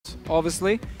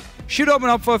obviously. Should open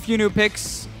up for a few new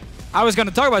picks. I was going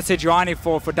to talk about Sejuani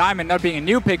for Diamond not being a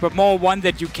new pick, but more one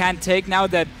that you can take now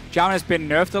that Diamond has been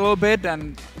nerfed a little bit,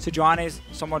 and Sejuani is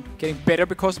somewhat getting better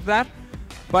because of that.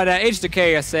 But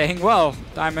H2k is saying, well,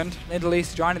 Diamond, Italy,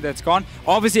 Sejuani, that's gone.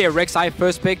 Obviously, a Rek'Sai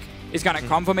first pick is going to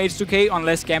come from H2k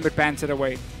unless Gambit bans it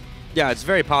away. Yeah, it's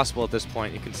very possible at this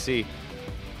point. You can see,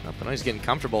 but he's getting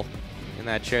comfortable in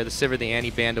that chair. The Sivir, the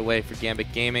Annie banned away for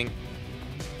Gambit Gaming.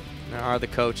 There are the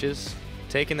coaches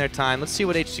taking their time. Let's see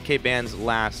what H2k bans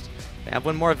last. They have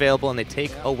one more available, and they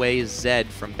take away Zed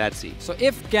from Betsy. So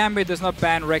if Gambit does not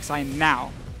ban Rek'Sai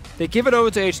now, they give it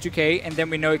over to H2k, and then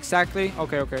we know exactly...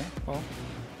 Okay. Well,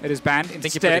 it is banned instead. I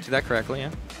think you predicted that correctly, yeah.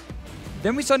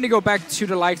 Then we suddenly go back to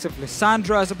the likes of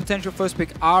Lissandra as a potential first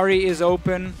pick. Ahri is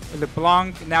open.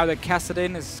 LeBlanc, now that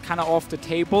Kassadin is kind of off the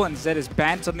table and Zed is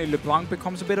banned, suddenly LeBlanc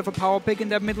becomes a bit of a power pick in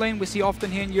that mid lane we see often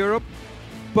here in Europe.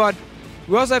 But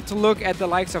we also have to look at the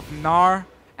likes of Gnar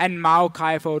and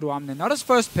Maokai for Odoamne. Not his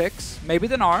first picks, maybe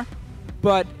the Gnar,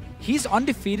 but he's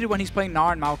undefeated when he's playing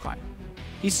Gnar and Maokai.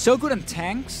 He's so good on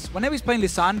tanks. Whenever he's playing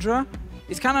Lissandra,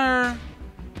 it's kind of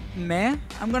meh,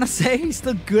 I'm gonna say. He's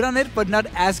still good on it, but not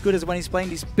as good as when he's playing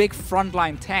these big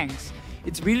frontline tanks.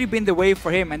 It's really been the way for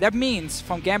him, and that means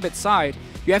from Gambit's side,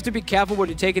 you have to be careful what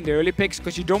you take in the early picks,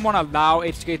 because you don't want to allow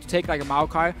H2k to take like a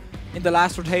Maokai in the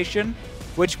last rotation,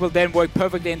 which will then work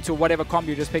perfectly into whatever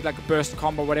combo you just pick, like a burst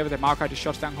combo, whatever the Maokai just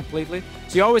shuts down completely.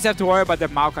 So you always have to worry about the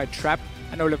Maokai trap.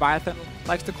 I know Leviathan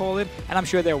likes to call it, and I'm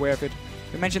sure they're aware of it.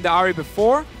 We mentioned the Ahri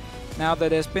before. Now that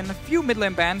there's been a few mid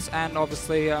lane bans, and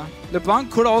obviously LeBlanc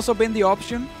could also been the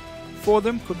option for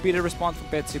them, could be the response for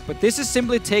Betsy. But this is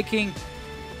simply taking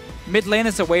mid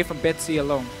laners away from Betsy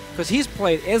alone. Because he's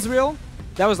played Ezreal,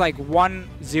 that was like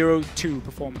 1-0-2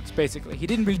 performance, basically. He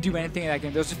didn't really do anything in that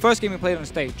game. That was the first game he played on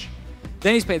stage.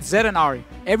 Then he's played Zed and Ahri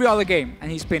every other game,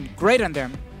 and he's been great on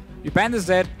them. You ban the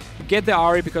Zed, you get the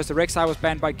Ahri because the Rek'Sai was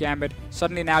banned by Gambit.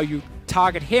 Suddenly now you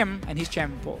target him, and he's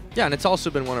champion pool. Yeah, and it's also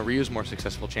been one of Ryu's more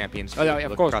successful champions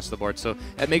across the board. So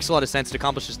it makes a lot of sense to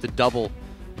accomplish just the double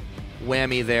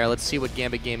whammy there. Let's see what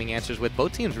Gambit Gaming answers with.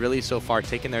 Both teams really so far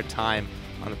taking their time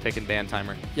on the pick and ban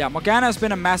timer. Yeah, Morgana has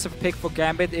been a massive pick for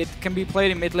Gambit. It can be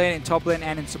played in mid lane, in top lane,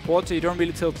 and in support, so you don't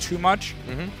really tilt too much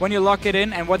when you lock it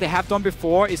in. And what they have done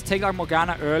before is take like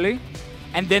Morgana early,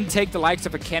 and then take the likes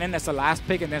of a Kennen as the last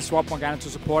pick, and then swap Morgana to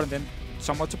support, and then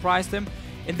somewhat surprise them.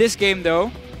 In this game,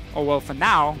 though, oh well, for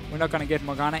now, we're not going to get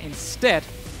Morgana. Instead,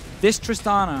 this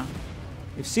Tristana.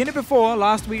 We've seen it before,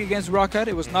 last week against Rocket.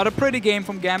 It was not a pretty game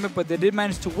from Gambit, but they did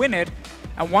manage to win it.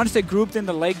 And once they grouped in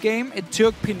the late game, it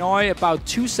took Pinoy about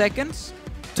 2 seconds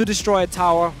to destroy a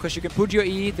tower, because you can put your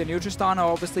E, the new Tristana,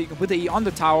 obviously, you can put the E on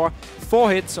the tower,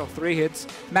 4 hits or 3 hits,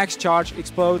 max charge,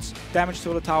 explodes, damage to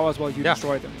the tower as well, you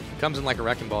destroy them. Comes in like a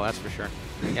wrecking ball, that's for sure.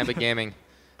 Gambit Gaming.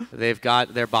 They've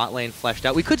got their bot lane fleshed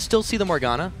out. We could still see the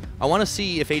Morgana. I want to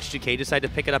see if H2k decide to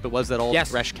pick it up. It was that old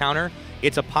Thresh counter.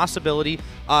 It's a possibility.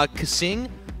 Kasing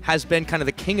has been kind of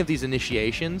the king of these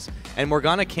initiations, and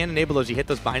Morgana can enable those. You hit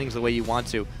those bindings the way you want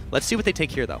to. Let's see what they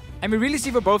take here, though. And we really see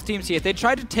for both teams here, they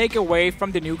try to take away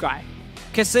from the new guy.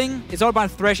 Kasing, it's all about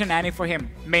Thresh and Annie for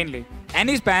him, mainly.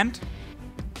 Annie's banned.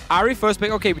 Ahri first pick.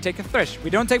 Okay, we take a Thresh.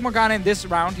 We don't take Morgana in this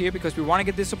round here because we want to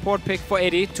get this support pick for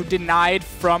Eddie to deny it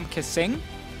from Kasing.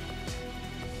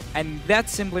 And that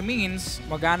simply means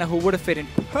Morgana, who would have fit in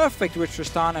perfect with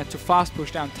Tristana to fast push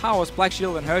down towers, Black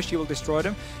Shield and her, she will destroy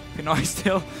them. Pinoy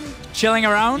still chilling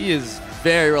around. He is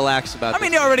very relaxed about this. I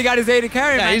mean, he already got his AD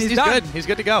carry, man. He's good. He's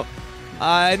good to go.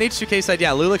 And H2k side,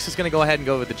 yeah, Lulix is going to go ahead and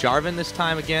go with the Jarvan this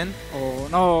time again. Oh,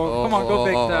 no. Come on, go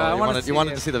Victor. You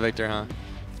wanted to see the Victor, huh?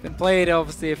 It's been played,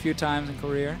 obviously, a few times in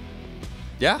career.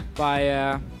 Yeah.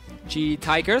 By G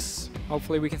Tigers.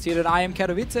 Hopefully we can see it at IM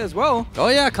Katowice as well. Oh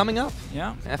yeah, coming up.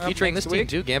 Yeah. Featuring this team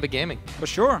too, Gambit Gaming. For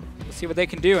sure. Let's see what they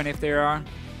can do and if they are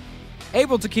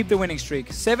able to keep the winning streak.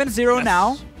 7-0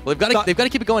 now. Well, they've got to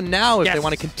keep it going now if they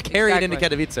want to carry it into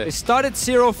Katowice. They started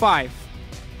 0-5.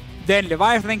 Then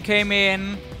Leviathan came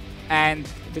in and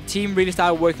the team really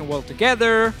started working well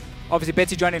together. Obviously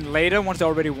Betsy joined in later once they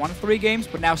already won 3 games,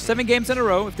 but now 7 games in a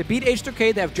row. If they beat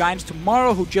H2k, they have Giants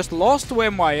tomorrow who just lost to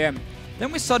MYM.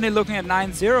 Then we're suddenly looking at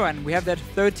 9-0, and we have that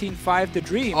 13-5 the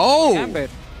dream. Oh! Gambit.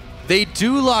 They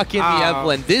do lock in the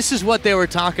Evelyn. This is what they were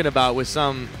talking about with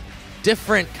some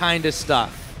different kind of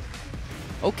stuff.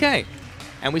 Okay.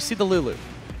 And we see the Lulu.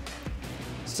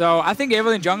 So I think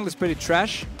Evelyn jungle is pretty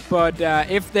trash, but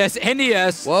if there's any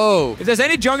if there's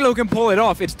any jungler who can pull it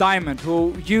off, it's Diamond,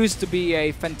 who used to be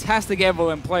a fantastic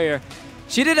Evelyn player.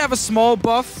 She did have a small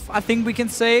buff, I think we can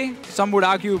say. Some would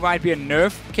argue it might be a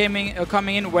nerf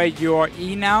coming in where your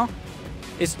E now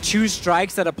is 2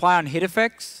 strikes that apply on hit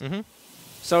effects.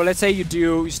 So let's say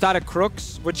you start at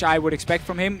Crooks, which I would expect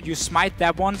from him. You smite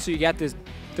that one, so you get this,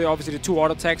 obviously the 2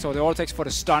 auto attacks or the auto attacks for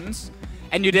the stuns.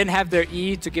 And you then have their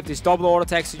E to give this double auto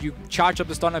attack, so you charge up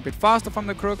the stun a bit faster from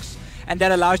the Crooks. And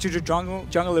that allows you to jungle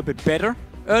a little bit better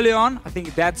early on. I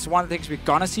think that's one of the things we're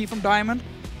gonna see from Diamond.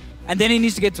 And then he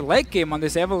needs to get to late game on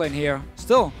this Evelynn here.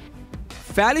 Still,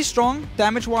 fairly strong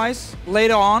damage-wise.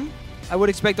 Later on, I would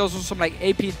expect also some like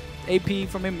AP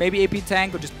from him, maybe AP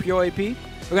tank or just pure AP.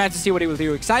 We're gonna have to see what he will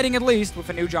do. Exciting at least with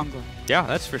a new jungler. Yeah,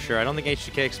 that's for sure. I don't think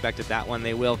H2k expected that one.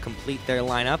 They will complete their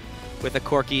lineup with a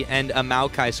Corki and a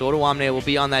Maokai. So Odoamne will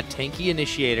be on that tanky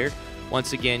initiator.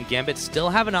 Once again, Gambit still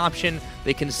have an option.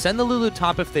 They can send the Lulu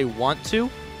top if they want to,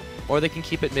 or they can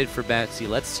keep it mid for Betsy.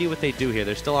 Let's see what they do here.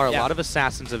 There still are a lot of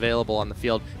assassins available on the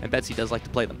field, and Betsy does like to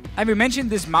play them. And we mentioned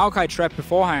this Maokai trap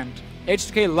beforehand.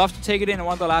 H2k love to take it in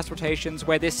one of the last rotations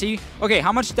where they see, okay,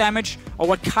 how much damage or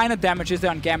what kind of damage is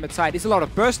there on Gambit's side? It's a lot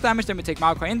of burst damage, then we take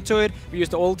Maokai into it. We use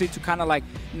the ulti to kind of like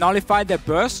nullify their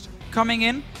burst coming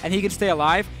in, and he can stay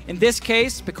alive. In this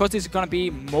case, because it's going to be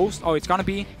it's going to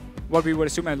be what we would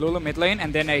assume a Lulu mid lane,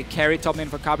 and then a carry top lane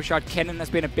for Carpashot. Kennen has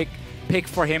been a big pick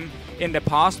for him in the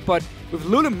past, but with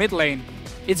Lulu mid lane,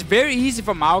 it's very easy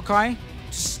for Maokai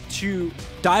to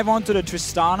dive onto the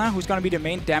Tristana, who's going to be the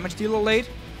main damage dealer late,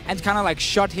 and kind of like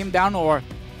shut him down or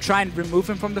try and remove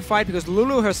him from the fight, because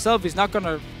Lulu herself is not going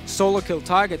to solo kill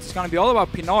targets. It's going to be all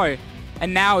about Pinoy.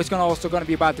 And now it's also going to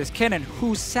be about this Kennen,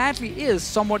 who sadly is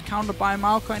somewhat countered by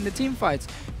Maokai in the team fights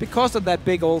because of that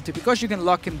big ulti, because you can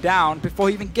lock him down before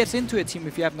he even gets into a team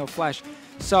if you have no flash.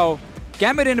 So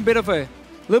Gambit in a little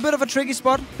bit of a tricky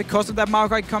spot because of that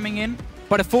Maokai coming in,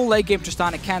 but a full late game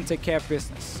Tristana can take care of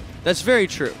business. That's very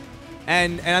true.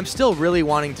 And I'm still really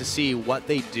wanting to see what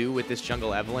they do with this jungle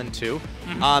Evelynn too.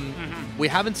 We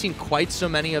haven't seen quite so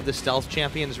many of the stealth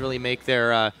champions really make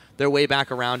their way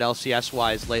back around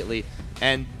LCS-wise lately.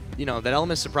 And, you know, that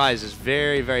element of surprise is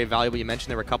very, very valuable. You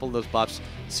mentioned there were a couple of those buffs.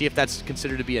 See if that's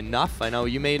considered to be enough. I know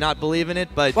you may not believe in it,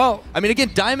 but, well, I mean, again,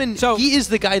 Diamond, he is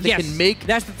the guy that can make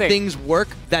things work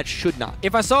that should not.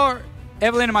 If I saw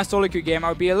Evelynn in my solo queue game, I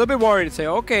would be a little bit worried and say,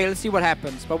 okay, let's see what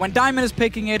happens. But when Diamond is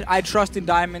picking it, I trust in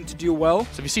Diamond to do well.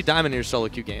 So if you see Diamond in your solo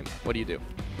queue game, what do you do?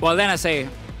 Well, then I say,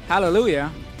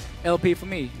 hallelujah, LP for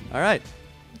me. All right.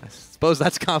 I suppose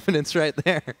that's confidence right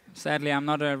there. Sadly, I'm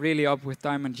not really up with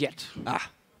Diamond yet. I'll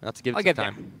have to give it some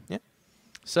time. Yeah.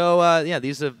 So, yeah,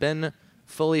 these have been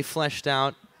fully fleshed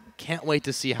out. Can't wait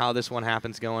to see how this one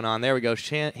happens going on. There we go.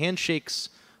 Handshakes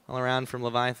all around from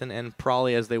Leviathan and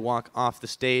Prawley as they walk off the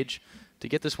stage to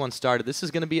get this one started. This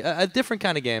is going to be a different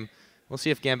kind of game. We'll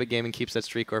see if Gambit Gaming keeps that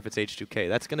streak or if it's H2k.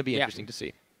 That's going to be interesting to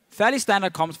see. Fairly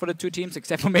standard comps for the two teams,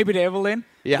 except for maybe the Evelynn.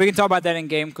 Yeah. We can talk about that in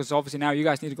game, because obviously now you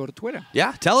guys need to go to Twitter.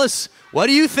 Yeah, tell us, what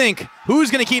do you think?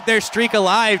 Who's going to keep their streak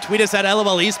alive? Tweet us at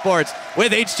LOL Esports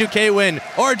with H2k win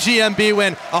or GMB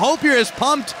win. I hope you're as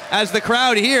pumped as the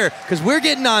crowd here, because we're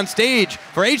getting on stage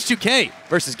for H2k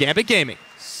versus Gambit Gaming.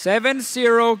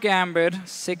 7-0 Gambit,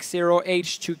 6-0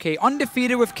 H2k.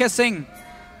 Undefeated with Kessing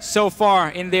so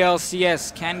far in the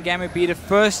LCS. Can Gambit be the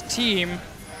first team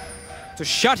to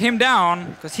shut him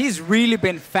down? Because he's really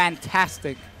been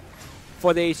fantastic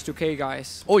for the H2k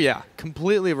guys. Oh yeah,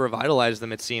 completely revitalized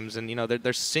them, it seems. And you know,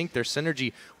 their sync, their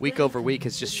synergy week over week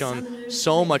has just shown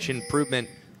so much improvement.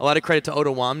 A lot of credit to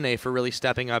Odoamne for really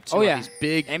stepping up to these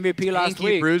big MVP last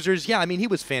week. bruisers. Yeah, I mean, he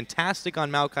was fantastic on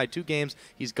Maokai 2 games.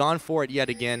 He's gone for it yet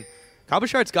again.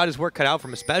 Kabashart's got his work cut out for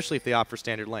him, especially if they opt for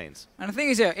standard lanes. And the thing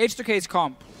is, yeah, H2k's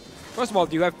comp. First of all,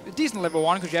 you have a decent level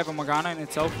 1 because you have a Morgana in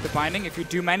itself, the binding. If you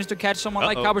do manage to catch someone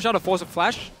like Kabashart or force a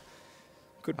flash,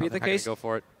 could be the case. Go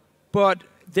for it. But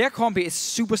their comp is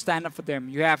super standard for them.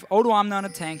 You have Odoamne on a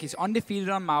tank. He's undefeated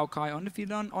on Maokai,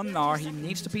 undefeated on Gnar. He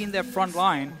needs to be in their front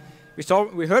line.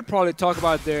 We heard probably talk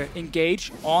about the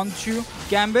engage onto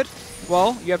Gambit.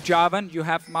 Well, you have Jarvan, you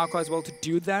have Maokai as well to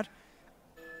do that.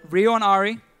 Rio and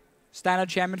Ahri, standard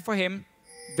champion for him.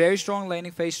 Very strong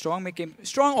laning phase, strong mid-game,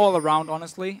 strong all around,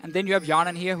 honestly. And then you have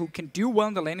Yarnan here, who can do well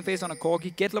in the laning phase on a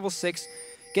Corki, get level 6,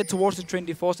 get towards the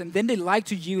Trinity Force, and then they like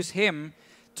to use him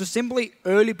to simply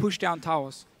early push down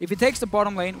towers. If he takes the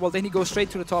bottom lane, well, then he goes straight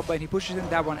to the top lane, he pushes in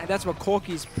that one, and that's where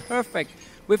Corki is perfect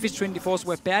with his Trinity Force,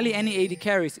 where barely any AD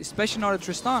carries, especially not a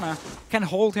Tristana, can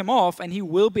hold him off, and he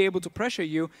will be able to pressure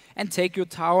you and take your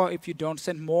tower if you don't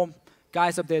send more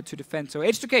guys up there to defend. So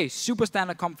H2k, super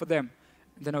standard comp for them.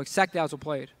 They know exactly how to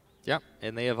play it. Yeah,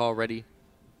 and they have already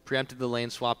preempted the lane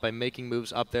swap by making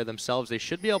moves up there themselves. They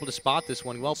should be able to spot this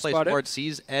one. Well-placed ward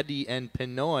sees Eddie and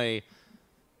Pinoy,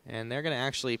 and they're going to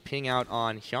actually ping out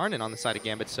on Hjarnan on the side of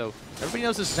Gambit. So everybody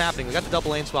knows this is happening. We got the double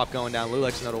lane swap going down.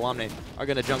 Lulex and Odoamne are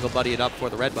going to jungle buddy it up for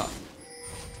the red buff.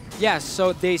 Yeah,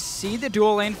 so they see the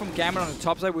dual lane from Gambit on the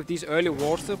top side with these early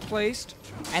wards they've placed,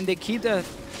 and they keep the,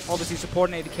 obviously, support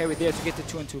and AD carry there to get the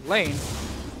 2-on-2 lane.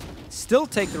 Still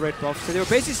take the red buff. So they were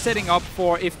basically setting up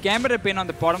for, if Gambit had been on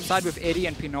the bottom side with Eddie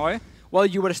and Pinoy, well,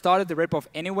 you would have started the red buff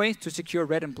anyway to secure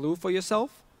red and blue for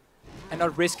yourself, and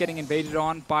not risk getting invaded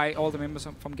on by all the members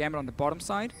from Gambit on the bottom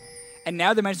side. And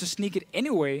now they managed to sneak it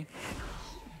anyway.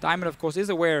 Diamond, of course, is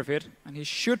aware of it, and he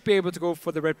should be able to go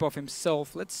for the red buff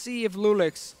himself. Let's see if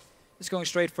Lulex is going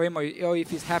straight for him, or if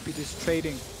he's happy just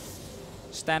trading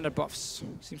standard buffs.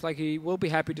 Seems like he will be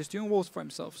happy just doing wolves for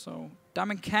himself, so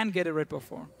Diamond can get a red buff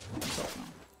for himself now.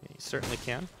 Yeah, he certainly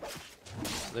can.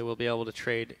 They will be able to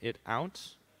trade it out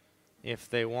if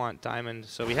they want. Diamond,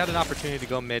 so we had an opportunity to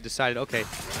go mid, decided, okay,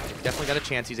 definitely got a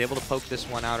chance. He's able to poke this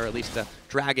one out, or at least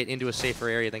drag it into a safer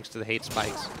area thanks to the hate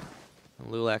spikes.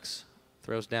 And Lulex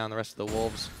throws down the rest of the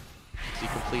wolves as he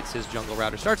completes his jungle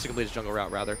route, or starts to complete his jungle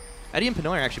route, rather. Eddie and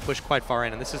Pinoy are actually pushed quite far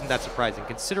in, and this isn't that surprising,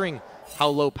 considering how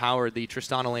low-powered the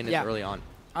Tristana lane is early on.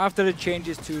 After the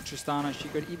changes to Tristana, she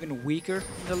got even weaker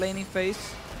in the laning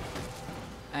phase.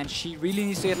 And she really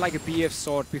needs to get like a BF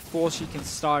sword before she can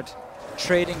start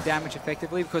trading damage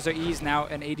effectively, because her E is now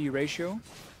an AD ratio.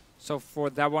 So for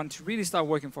that one to really start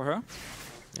working for her.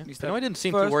 Yeah. Pinoy didn't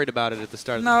seem too worried about it at the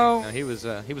start of the game.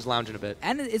 No, he was lounging a bit.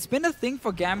 And it's been a thing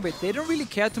for Gambit. They don't really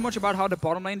care too much about how the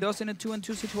bottom lane does in a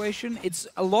 2-on-2 situation. It's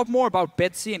a lot more about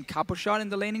Betsy and Capushot in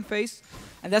the laning phase.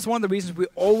 And that's one of the reasons we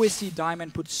always see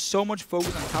Diamond put so much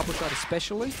focus on Capushot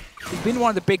especially. He's been one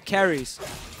of the big carries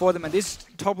for them, and this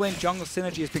top lane jungle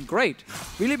synergy has been great.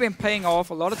 Really been paying off.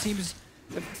 A lot of teams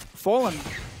have fallen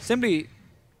simply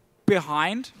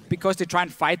behind because they try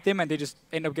and fight them and they just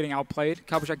end up getting outplayed.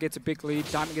 Capushot gets a big lead,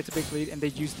 Diamond gets a big lead, and they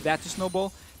use that to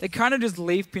snowball. They kind of just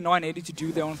leave Pinoy and AD to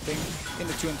do their own thing in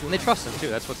the 2-on-2. And they trust them too,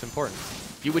 that's what's important.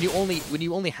 When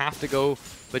you only have to go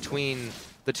between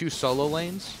the two solo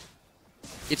lanes,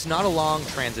 it's not a long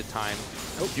transit time.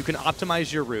 You can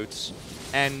optimize your routes,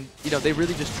 and they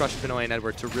really just trust Pinoy and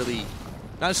Edward to really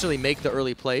not necessarily make the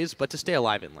early plays, but to stay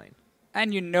alive in lane.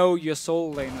 And your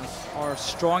solo laners are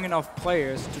strong enough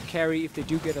players to carry if they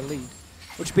do get a lead,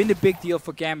 which has been a big deal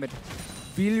for Gambit.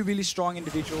 Really, really strong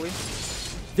individually.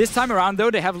 This time around, though,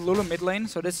 they have Lulu mid lane,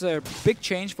 so this is a big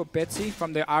change for Betsy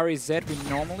from the REZ we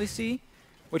normally see,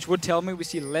 which would tell me we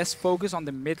see less focus on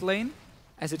the mid lane,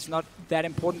 as it's not that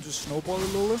important to snowball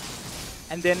the Lulu.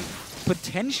 And then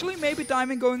potentially maybe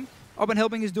Diamond going up and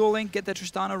helping his dual lane get that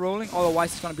Tristana rolling.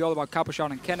 Otherwise, it's going to be all about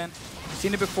Capushot and Kennen. We've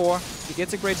seen it before. He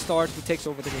gets a great start. He takes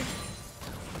over the game.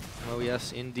 Oh,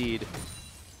 yes, indeed.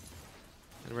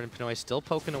 Edward and Pinoy still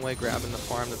poking away, grabbing the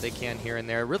farm that they can here and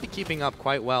there. Really keeping up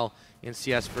quite well in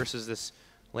CS versus this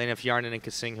lane of Yarnan and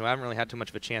Kasing, who haven't really had too much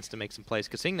of a chance to make some plays.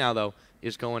 Kasing now, though,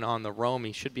 is going on the roam.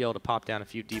 He should be able to pop down a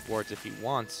few deep wards if he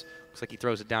wants. Looks like he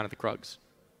throws it down at the Krugs.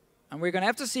 And we're going to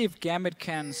have to see if Gambit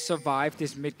can survive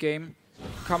this mid-game.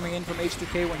 Coming in from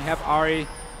H2k when you have Ari,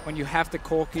 when you have the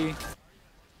Corki,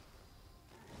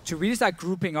 to really start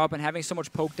grouping up and having so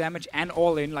much poke damage and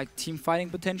all-in, like, team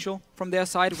fighting potential from their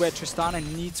side, where Tristana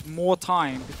needs more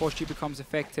time before she becomes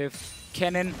effective.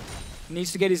 Kennen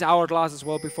needs to get his hourglass as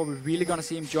well before we're really going to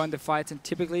see him join the fights, and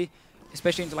typically,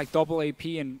 especially into like double AP,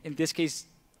 and in this case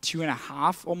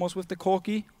 2.5 almost with the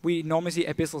Corki, we normally see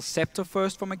Abyssal Scepter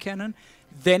first from a Kennen,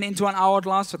 then into an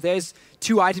hourglass. So there's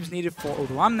 2 items needed for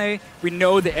Oduamne. We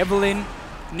know the Evelyn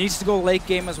needs to go late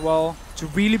game as well to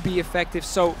really be effective.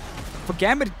 So for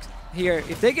Gambit here,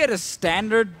 if they get a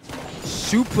standard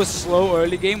super slow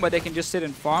early game where they can just sit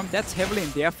and farm, that's heavily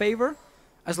in their favor,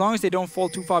 as long as they don't fall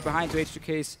too far behind to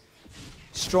H2k's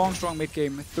strong mid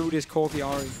game through this Corki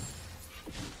Ari.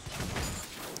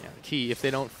 Key, if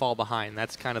they don't fall behind,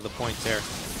 that's kind of the point there.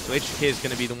 So H2k is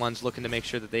going to be the ones looking to make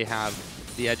sure that they have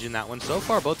the edge in that one. So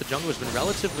far, both the junglers have been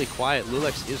relatively quiet.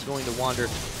 Lulex is going to wander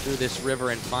through this river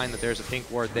and find that there's a pink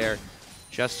ward there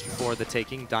just for the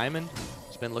taking. Diamond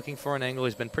has been looking for an angle.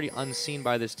 He's been pretty unseen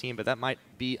by this team, but that might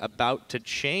be about to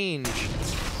change.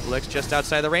 Lulex just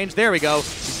outside the range. There we go.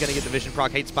 He's going to get the vision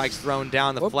proc. Hate spikes thrown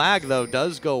down. The flag, though,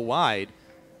 does go wide.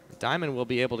 Diamond will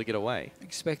be able to get away.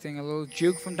 Expecting a little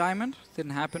juke from Diamond.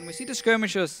 Didn't happen. We see the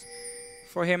skirmishes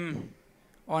for him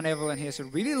on Evelyn here. So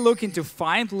really looking to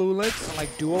find Lulex and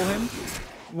like duel him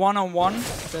one-on-one.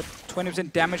 That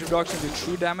 20% damage reduction to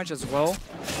true damage as well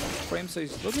for him. So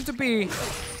he's looking to be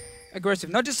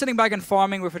aggressive. Not just sitting back and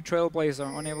farming with a Trailblazer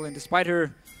on Evelyn. Despite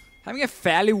her having a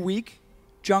fairly weak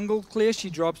jungle clear,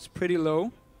 she drops pretty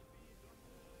low.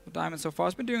 But Diamond so far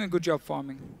has been doing a good job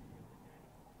farming.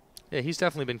 Yeah, he's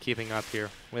definitely been keeping up here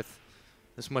with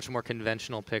this much more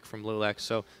conventional pick from Lulex.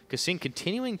 So Kasing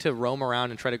continuing to roam around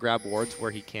and try to grab wards where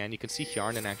he can. You can see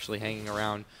Hjarnan actually hanging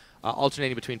around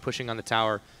alternating between pushing on the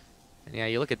tower. And yeah,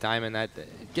 you look at Diamond, that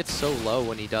it gets so low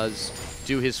when he does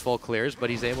do his full clears, but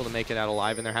he's able to make it out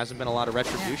alive, and there hasn't been a lot of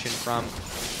retribution from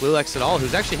Lulex at all,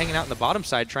 who's actually hanging out in the bottom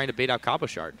side trying to bait out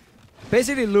Cabochard.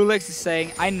 Basically, Lulex is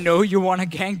saying, I know you want to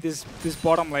gank this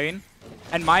bottom lane,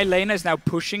 and my laner is now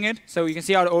pushing it. So you can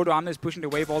see how Odoamne is pushing the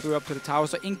wave all the way up to the tower.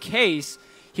 So in case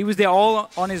he was there all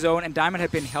on his own and Diamond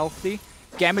had been healthy,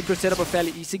 Gambit could set up a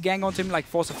fairly easy gank onto him, like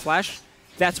force a flash.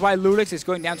 That's why Lulex is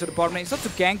going down to the bottom lane. It's not to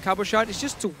gank Cabochard, it's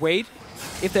just to wait.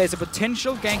 If there's a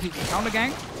potential gank, he can counter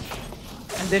gank.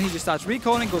 And then he just starts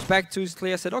recalling, goes back to his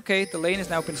clear, said, okay, the lane has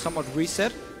now been somewhat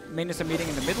reset. Minions are meeting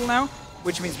in the middle now,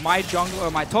 which means my jungle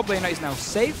or my top laner is now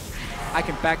safe. I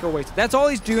can back away. So that's all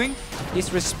he's doing.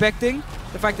 He's respecting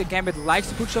the fact that Gambit likes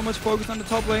to put so much focus on the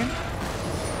top lane.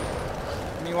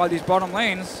 Meanwhile, these bottom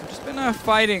lanes have just been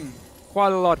fighting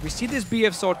quite a lot. We see this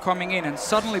BF sword coming in, and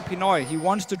suddenly Pinoy, he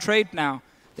wants to trade now.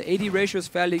 The AD ratio is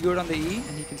fairly good on the E,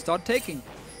 and he can start taking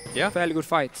fairly good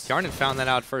fights. Yarnan found that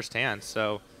out firsthand,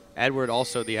 so Edward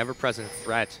also the ever-present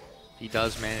threat. He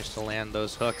does manage to land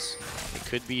those hooks. It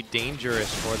could be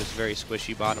dangerous for this very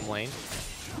squishy bottom lane.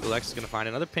 Lulex is going to find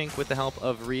another pink with the help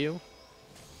of Ryu.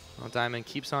 Well, Diamond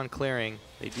keeps on clearing.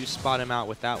 They do spot him out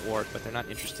with that ward, but they're not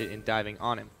interested in diving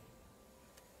on him.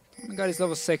 Oh my god, he's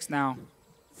level 6 now.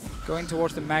 Going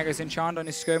towards the Magus enchant on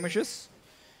his skirmishes.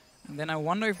 And then I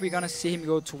wonder if we're going to see him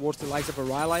go towards the likes of a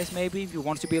Rylai's maybe, if he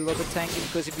wants to be a little bit tanky.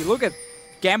 Because if you look at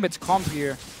Gambit's comp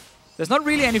here, there's not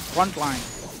really any front line.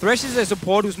 Thresh is a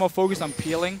support who's more focused on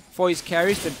peeling for his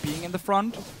carries than being in the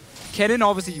front. Kennen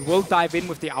obviously will dive in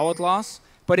with the Hourglass.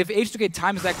 But if H2k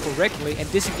times that correctly and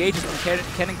disengages when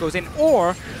Kennen goes in,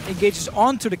 or engages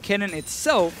onto the Kennen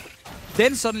itself,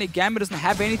 then suddenly Gambit doesn't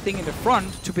have anything in the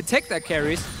front to protect their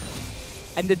carries.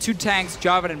 And the two tanks,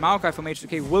 Jarvan and Maokai from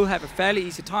H2k, will have a fairly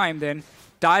easy time then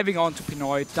diving onto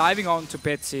Pinoy, diving onto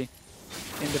Betsy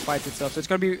in the fight itself. So it's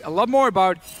going to be a lot more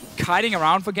about kiting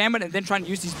around for Gambit and then trying to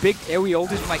use these big AoE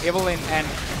ultis from like Evelyn and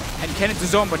Kennen to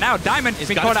zone. But now Diamond is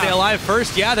got to stay alive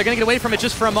first. Yeah, they're going to get away from it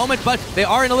just for a moment, but they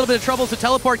are in a little bit of trouble, so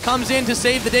Teleport comes in to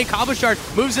save the day. Cabochard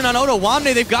moves in on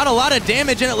Odoamne. They've got a lot of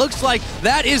damage, and it looks like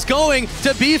that is going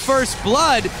to be first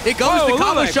blood. It goes to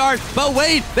Cabochard, but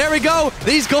wait, there we go.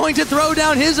 He's going to throw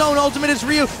down his own ultimate as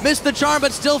Ryu missed the charm,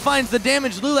 but still finds the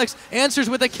damage. Lulex answers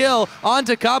with a kill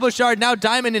onto Cabochard. Now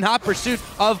Diamond in hot pursuit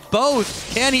of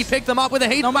both. Can he pick them up with a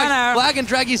hate fight? Flag and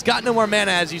Drag, he's got no more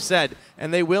mana, as you said.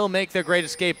 And they will make their great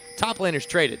escape. Top laners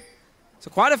traded.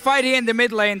 So quite a fight here in the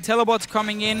mid lane. Teleport's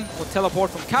coming in. Will teleport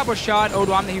from Cabochard.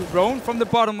 Odoamne, he roamed from the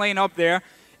bottom lane up there.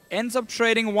 Ends up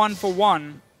trading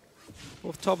 1-for-1.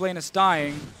 Both top laners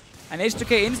dying. And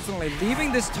H2k instantly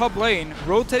leaving this top lane,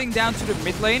 rotating down to the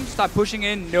mid lane, start pushing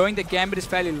in, knowing that Gambit is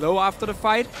fairly low after the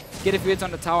fight. Get a few hits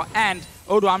on the tower. And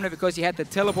Odoamne, because he had the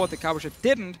teleport that Cabochard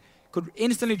didn't, could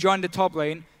instantly join the top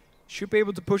lane. Should be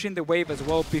able to push in the wave as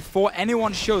well before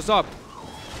anyone shows up.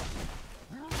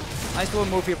 Nice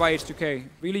little move here by H2k.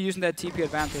 Really using that TP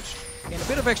advantage. Getting a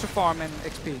bit of extra farm and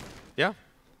XP. Yeah.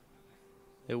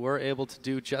 They were able to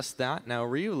do just that. Now,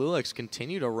 Ryu Lulex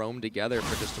continue to roam together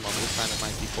for just a moment. This time it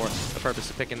might be for the purpose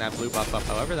of picking that blue buff up.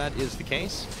 However, that is the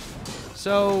case.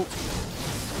 So,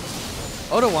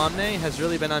 Odoamne has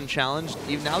really been unchallenged,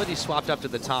 even now that he's swapped up to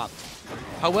the top.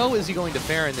 How well is he going to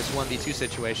fare in this 1v2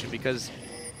 situation? Because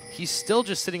he's still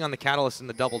just sitting on the Catalyst and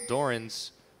the double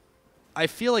Dorans. I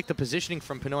feel like the positioning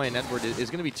from Pinoy and Edward is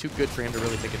going to be too good for him to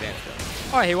really take advantage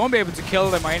of. Oh, he won't be able to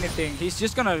kill them or anything. He's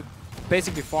just going to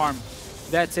basically farm.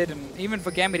 That's it. And even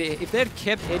for Gambit, if they had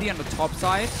kept Eddie on the top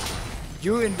side,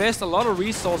 you invest a lot of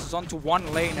resources onto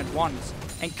one lane at once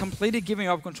and completely giving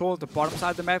up control of the bottom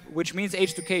side of the map, which means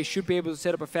H2k should be able to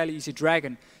set up a fairly easy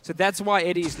dragon. So that's why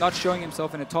Eddie is not showing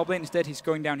himself in the top lane. Instead, he's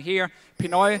going down here.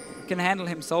 Pinoy can handle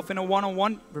himself in a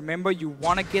one-on-one. Remember, you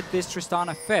want to get this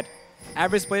Tristana fed.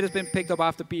 Average Blade has been picked up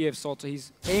after BF Sword, so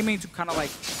he's aiming to kind of like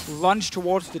lunge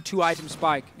towards the 2-item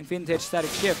spike, Infinity Edge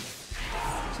Static Shift.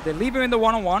 So they leave him in the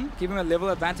one-on-one, give him a level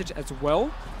advantage as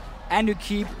well, and you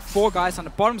keep 4 guys on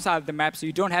the bottom side of the map, so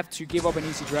you don't have to give up an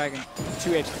easy dragon to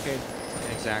H2k.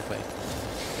 Exactly.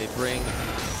 They bring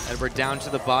Edward down to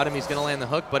the bottom. He's going to land the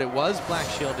hook, but it was black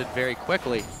shielded very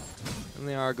quickly. And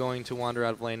they are going to wander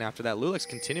out of lane after that. Lulex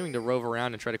continuing to rove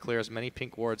around and try to clear as many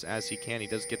pink wards as he can. He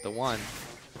does get the one.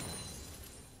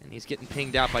 And he's getting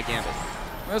pinged out by Gambit.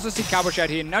 We also see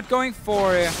Cabochard here not going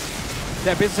for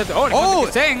that business. Oh,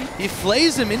 he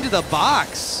flays him into the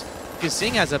box.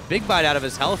 Kasing has a big bite out of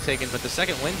his health taken, but the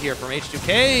second wind here from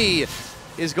H2k.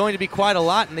 is going to be quite a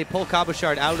lot, and they pull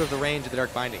Cabochard out of the range of the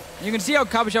Dark Binding. You can see how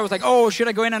Cabochard was like, oh, should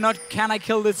I go in or not? Can I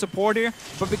kill this support here?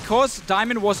 But because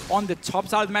Diamond was on the top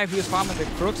side of the map, he was farming the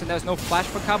crooks, and there's no flash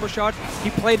for Cabochard, he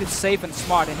played it safe and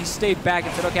smart, and he stayed back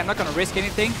and said, okay, I'm not going to risk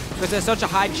anything, because there's such a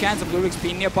high chance of Lulix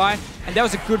being nearby, and that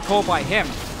was a good call by him,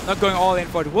 not going all in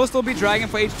for it. Will still be dragging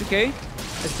for H2k,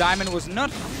 as Diamond was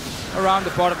not around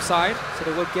the bottom side, so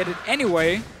they will get it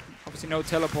anyway. Obviously no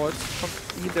teleports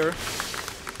from either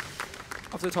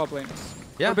of the top laners.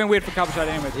 Yeah. Would have been weird for Cabochard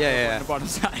anyway. Yeah. On the bottom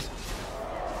side.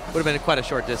 Would have been quite a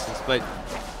short distance, but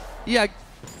yeah,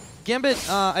 Gambit,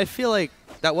 I feel like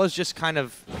that was just kind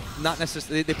of not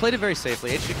necessarily. They played it very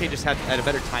safely. H2k just had a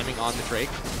better timing on the Drake.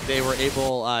 They were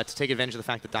able to take advantage of the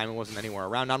fact that Diamond wasn't anywhere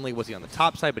around. Not only was he on the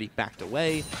top side, but he backed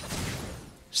away.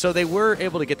 So they were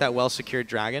able to get that well-secured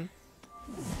dragon.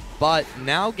 But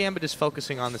now Gambit is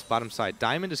focusing on this bottom side.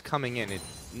 Diamond is coming in.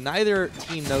 Neither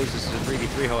team knows this is a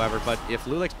 3v3, however, but if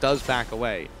Lulix does back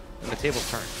away, then the table's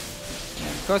turned.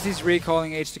 Yeah, because he's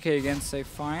recalling H2k again, say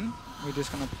fine. We're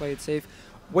just going to play it safe.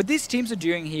 What these teams are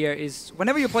doing here is,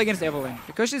 whenever you play against Evelynn,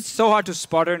 because it's so hard to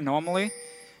spot her normally,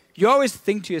 you always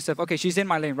think to yourself, okay, she's in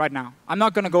my lane right now. I'm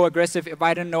not going to go aggressive if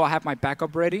I didn't know I have my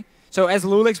backup ready. So as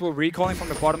Lulix were recalling from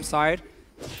the bottom side,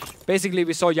 basically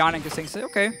we saw Jan and Kasing say,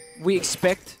 okay, we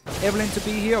expect Evelynn to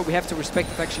be here. We have to respect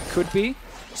the fact she could be.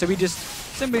 So we just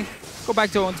simply go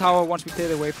back to our own tower once we clear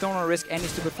the wave. Don't want to risk any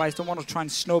stupid fights. Don't want to try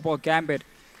and snowball Gambit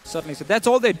suddenly. So that's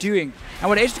all they're doing. And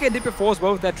what H2k did before as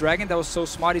well with that dragon that was so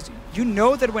smart is, you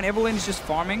know that when Evelynn is just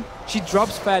farming, she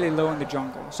drops fairly low in the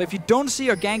jungle. So if you don't see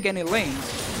her gank any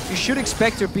lanes, you should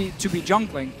expect her to be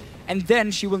jungling. And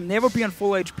then she will never be on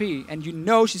full HP. And you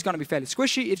know she's going to be fairly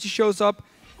squishy if she shows up.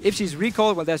 If she's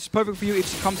recalled, well, that's perfect for you. If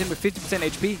she comes in with 50%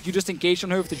 HP, you just engage on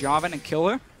her with the Jarvan and kill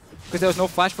her. Because there was no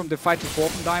flash from the fight before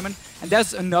from Diamond. And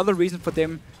that's another reason for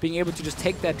them being able to just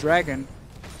take that dragon.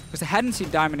 Because they hadn't seen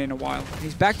Diamond in a while. And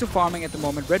he's back to farming at the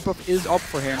moment. Red buff is up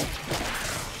for him.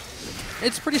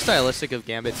 It's pretty stylistic of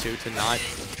Gambit, too, to not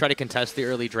try to contest the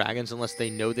early dragons unless they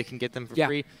know they can get them for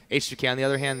free. H2k, on the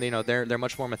other hand, they're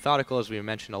much more methodical, as we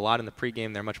mentioned a lot in the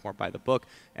pregame. They're much more by the book.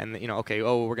 And, okay,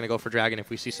 we're going to go for dragon. If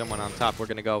we see someone on top, we're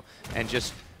going to go and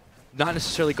just not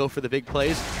necessarily go for the big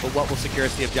plays, but what will secure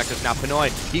us the objectives. Now, Pinoy,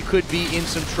 he could be in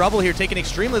some trouble here, taking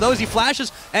extremely low as he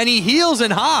flashes, and he heals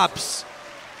and hops.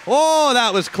 Oh,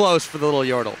 that was close for the little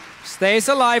Yordle. Stays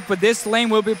alive, but this lane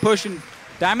will be pushing.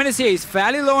 Diamond is here. He's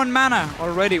fairly low on mana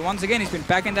already. Once again, he's been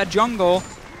back in that jungle.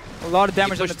 A lot of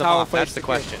damage on the tower. That's the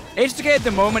question. H2k at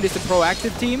the moment is the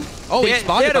proactive team. Oh, he's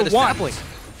spotted by the sapling.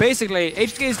 Basically,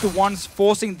 H2k is the ones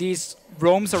forcing these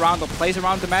roams around or plays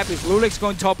around the map. Is Lulix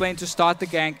going top lane to start the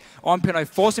gank on Pinoy,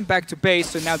 force him back to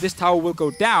base, so now this tower will go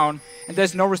down, and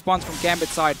there's no response from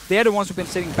Gambit's side. They're the ones who've been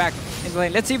sitting back in the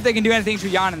lane. Let's see if they can do anything to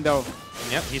Yanin, though.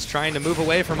 Yep, he's trying to move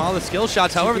away from all the skill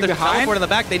shots. However, there's a teleport in the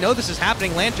back. They know this is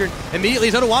happening. Lantern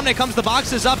immediately. Zodawamne comes, the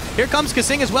box is up. Here comes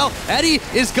Kasing as well. Eddie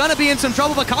is going to be in some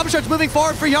trouble, but Cabochard's moving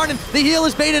forward for Yarnan. The heal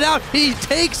is baited out. He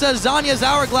takes a Zanya's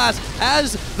Hourglass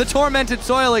as the Tormented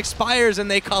Soil expires and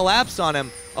they collapse on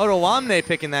him. Zodawamne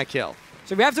picking that kill.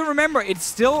 So we have to remember, it's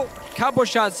still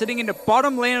Cabochard sitting in the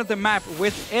bottom lane of the map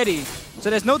with Eddie. So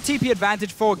there's no TP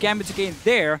advantage for Gambit to gain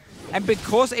there. And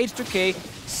because H2k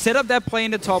set up that play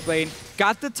in the top lane,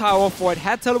 got the tower for it,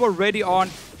 had teleport ready on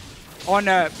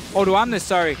Zodawamne,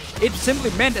 sorry. It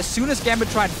simply meant as soon as Gambit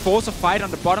tried to force a fight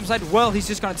on the bottom side, well, he's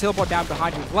just going to teleport down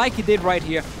behind you, like he did right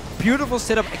here. Beautiful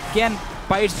setup again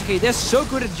by H2k. They're so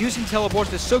good at using teleports.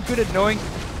 They're so good at knowing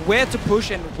where to push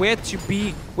and where to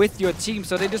be with your team.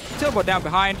 So they just teleport down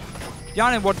behind.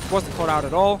 Yanin wasn't caught out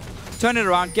at all. Turn it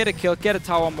around, get a kill, get a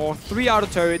tower more. 3 out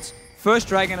of turrets. First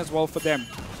dragon as well for them.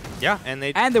 Yeah, and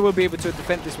they will be able to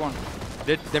defend this one.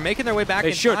 They're making their way back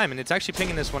in time, and it's actually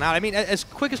pinging this one out. I mean, as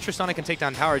quick as Tristana can take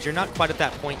down towers, you're not quite at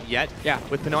that point yet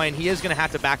with Pinoy, and he is going to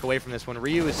have to back away from this one.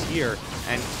 Ryu is here,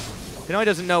 and Pinoy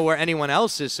doesn't know where anyone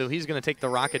else is, so he's going to take the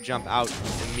rocket jump out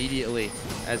immediately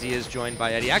as he is joined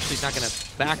by Eddie. Actually, he's not going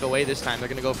to back away this time. They're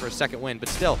going to go for a second win, but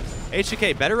still,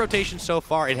 H2k, better rotation so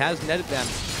far. It has netted them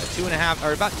a 2.5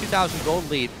 or about 2,000 gold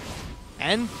lead,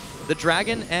 and the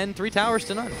dragon and 3 towers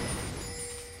to none.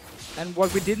 And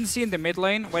what we didn't see in the mid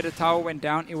lane, where the tower went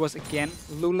down, it was again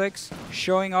Lulix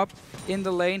showing up in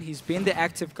the lane. He's been the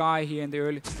active guy here in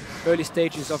the early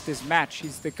stages of this match.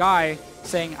 He's the guy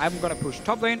saying, I'm going to push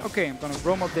top lane. Okay, I'm going to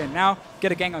roam up there now,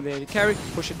 get a gang on the AD carry,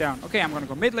 push it down. Okay, I'm going to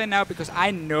go mid lane now because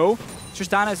I know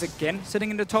Tristana is again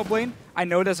sitting in the top lane. I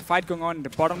know there's a fight going on in the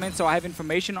bottom lane, so I have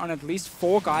information on at least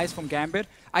 4 guys from Gambit.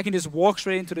 I can just walk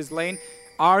straight into this lane.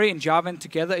 Ahri and Jarvan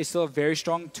together is still a very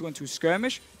strong 2-on-2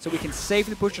 skirmish, so we can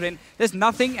safely push it in. There's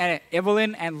nothing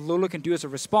Evelynn and Lulu can do as a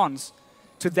response.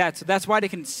 to that. So that's why they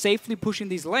can safely push in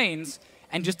these lanes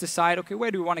and just decide, okay, where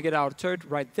do we want to get our turret?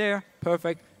 Right there.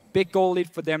 Perfect. Big goal lead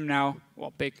for them now.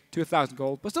 Well, big, 2,000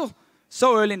 gold. But still,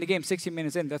 so early in the game, 16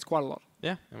 minutes in, that's quite a lot.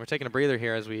 Yeah, and we're taking a breather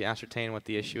here as we ascertain what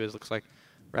the issue is. Looks like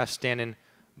ref standing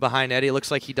behind Eddie. It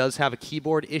looks like he does have a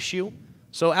keyboard issue.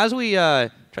 So as we try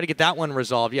to get that one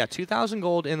resolved, yeah, 2,000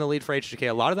 gold in the lead for H2k.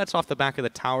 A lot of that's off the back of the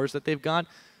towers that they've got.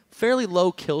 Fairly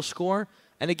low kill score.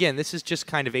 And again, this is just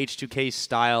kind of H2k's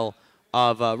style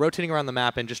of rotating around the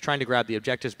map and just trying to grab the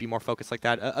objectives, be more focused like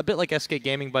that. A bit like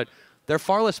H2k-Gaming, but they're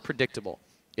far less predictable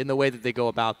in the way that they go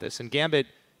about this. And Gambit,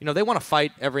 you know, they want to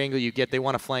fight every angle you get. They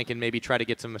want to flank and maybe try to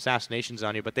get some assassinations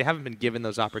on you, but they haven't been given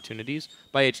those opportunities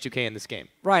by H2k in this game.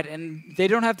 Right, and they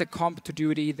don't have the comp to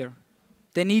do it either.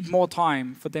 They need more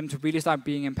time for them to really start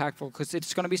being impactful, because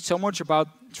it's going to be so much about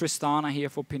Tristana here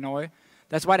for Pinoy.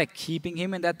 That's why they're keeping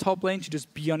him in that top lane to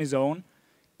just be on his own.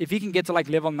 If he can get to like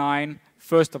level 9,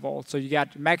 first of all, so you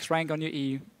got max rank on your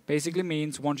E, basically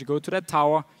means once you go to that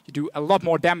tower, you do a lot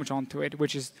more damage onto it,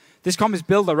 which is, this comp is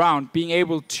built around being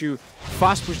able to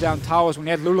fast push down towers when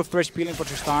you had Lulu Thresh peeling for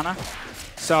Tristana.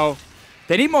 So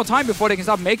they need more time before they can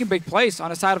start making big plays on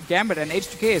the side of Gambit, and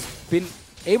H2k has been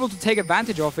able to take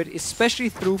advantage of it, especially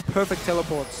through perfect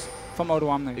teleports from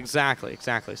Odoamne. Exactly,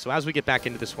 exactly. So as we get back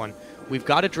into this one, we've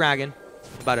got a dragon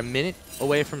about a minute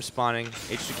away from spawning.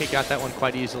 H2k got that one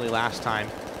quite easily last time.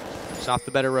 Just off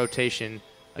the better rotation.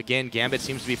 Again, Gambit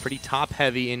seems to be pretty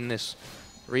top-heavy in this.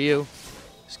 Ryu,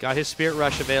 he's got his Spirit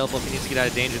Rush available if he needs to get out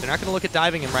of danger. They're not going to look at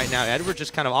diving him right now. Edward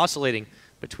just kind of oscillating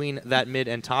between that mid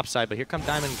and top side, but here come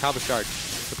Diamond and Cabochard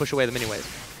to push away the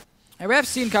mini-wave. And we have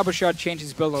seen Cabochard change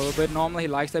his build a little bit. Normally he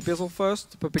likes that Abyssal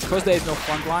first, but because there is no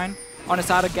front line on the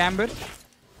side of Gambit,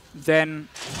 then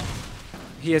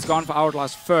he has gone for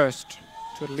Outlast first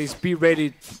to at least be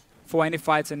ready for any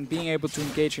fights and being able to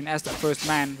engage in as the first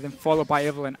man, then followed by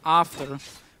Evelyn after.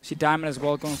 See Diamond as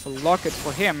well going for Locket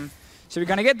for him. So we're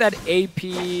going to get that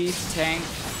AP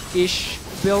tank-ish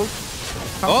build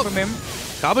coming from him.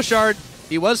 Cabochard,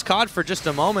 he was caught for just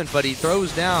a moment, but he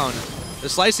throws down the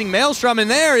slicing Maelstrom, and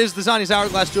there is the Zhonya's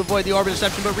Hourglass to avoid the orb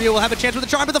interception, but Ryu will have a chance with the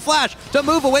charm of the flash to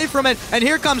move away from it, and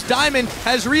here comes Diamond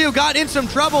as Ryu got in some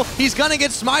trouble. He's gonna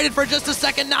get smited for just a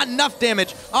second, not enough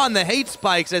damage on the hate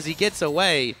spikes as he gets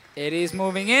away. It is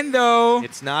moving in though.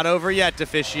 It's not over yet,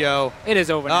 Deficio. It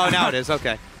is over now. Oh, now it is,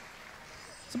 okay.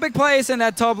 Some big plays in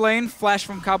that top lane. Flash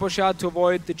from Cabochard to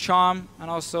avoid the charm. And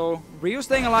also Ryu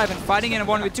staying alive and fighting in a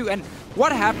 1v2. And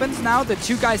what happens now that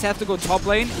two guys have to go top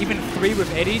lane, even 3 with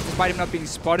Eddie, despite him not being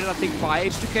spotted, I think, by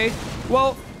H2k?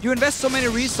 Well, you invest so many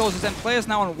resources and players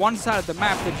now on one side of the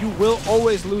map that you will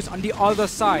always lose on the other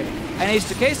side. And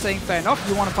H2k saying, fair enough,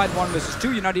 you want to fight 1 versus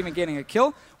 2, you're not even getting a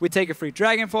kill. We take a free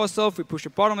dragon for ourselves, we push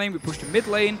the bottom lane, we push the mid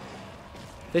lane.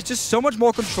 There's just so much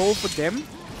more control for them.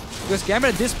 Because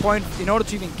Gambit at this point, in order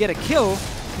to even get a kill,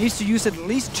 needs to use at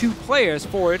least 2 players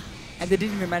for it, and they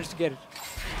didn't even manage to get it.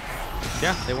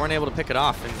 Yeah, they weren't able to pick it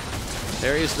off, and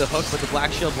there is the hook with the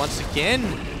Black Shield once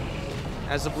again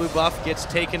as the blue buff gets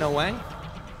taken away.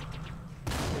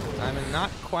 Diamond not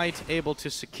quite able to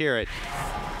secure it.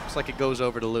 Looks like it goes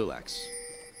over to Lulex.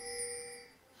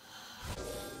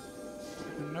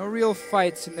 No real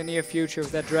fights in the near future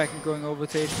with that dragon going over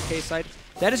to H2k side.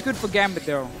 That is good for Gambit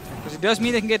though, because it does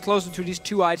mean they can get closer to these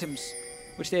 2 items,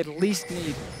 which they at least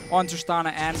need on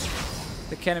Tristana and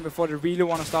the cannon before they really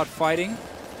want to start fighting.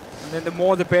 And then the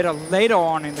more the better later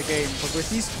on in the game. But with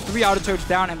these 3 outer turrets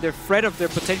down and their threat of their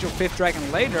potential 5th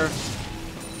dragon later,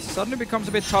 it suddenly becomes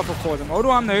a bit tougher for them.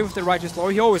 Odoamne with the Righteous Law,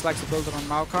 he always likes to build it on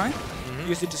Maokai.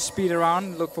 Use it to speed around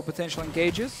and look for potential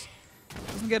engages.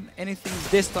 Doesn't get anything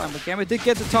this time, but Gambit did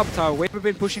get the top tower. We've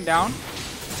been pushing down.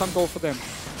 Some goal for them.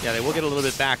 Yeah, they will get a little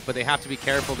bit back, but they have to be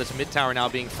careful. This mid tower now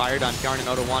being fired on Garn and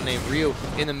Odoamne named Ryu.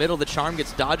 In the middle, the charm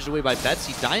gets dodged away by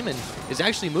Betsy. Diamond is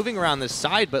actually moving around this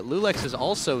side, but Lulex is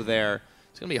also there.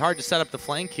 It's going to be hard to set up the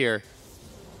flank here.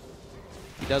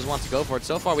 He does want to go for it.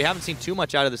 So far, we haven't seen too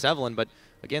much out of this Evelyn, but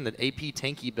again, the AP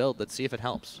tanky build. Let's see if it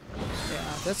helps.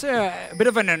 Yeah, that's a bit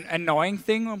of an annoying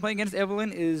thing when playing against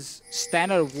Evelyn is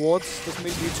standard wards doesn't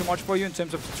really do too much for you in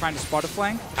terms of trying to spot a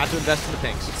flank. Have to invest in the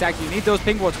pings. Exactly, you need those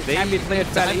ping wards. They can be played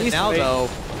fairly easily. Now, though.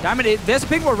 Diamond, there's a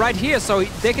ping ward right here, so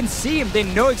they can see him. They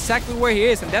know exactly where he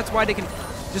is, and that's why they can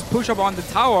just push up on the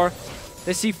tower.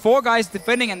 They see 4 guys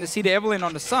defending, and they see the Evelyn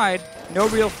on the side. No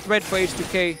real threat for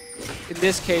H2k in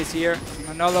this case here.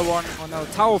 Another one,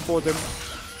 another tower for them.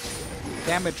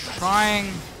 Gambit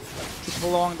trying to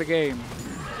prolong the game.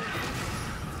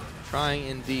 Trying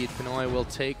indeed. Pinoy will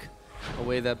take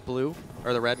away that blue,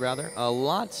 or the red rather. A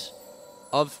lot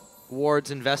of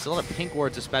wards invested, a lot of pink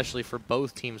wards especially for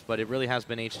both teams, but it really has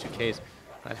been H2k's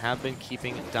that have been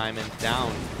keeping Diamond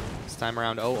down. This time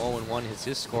around, 0-0-1 is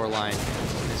his scoreline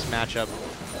in this matchup.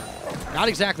 Not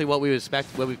exactly what we would expect,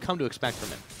 what we've come to expect from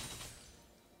him.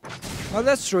 Well,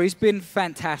 that's true. He's been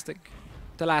fantastic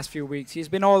the last few weeks. He's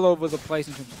been all over the place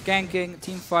in terms of ganking,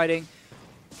 team fighting.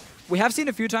 We have seen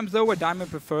a few times, though, where Diamond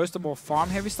prefers the more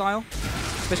farm-heavy style,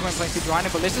 especially when playing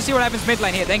Sejuani. But let's just see what happens mid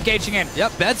lane here. They're engaging in.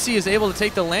 Yep, Betsy is able to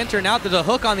take the Lantern out. There's a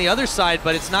hook on the other side,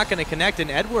 but it's not going to connect,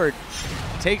 and Edward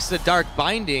takes the Dark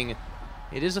Binding.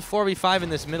 It is a 4v5 in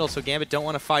this middle, so Gambit don't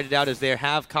want to fight it out as they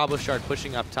have Cabochard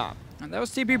pushing up top. And that was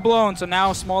TP blown, so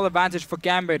now small advantage for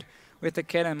Gambit with the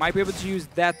cannon. Might be able to use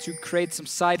that to create some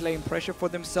side lane pressure for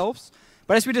themselves.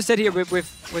 But as we just said here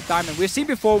with Diamond, we've seen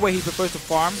before where he prefers to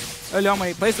farm early on when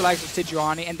he plays the likes of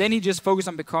Sejuani, and then he just focuses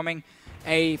on becoming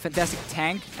a fantastic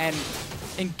tank and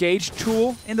engage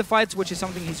tool in the fights, which is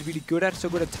something he's really good at. So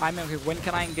good at timing. Okay, when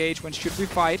can I engage? When should we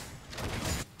fight?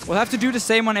 We'll have to do the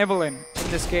same on Evelynn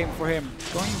in this game for him.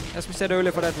 Going, as we said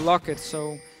earlier, for that Locket.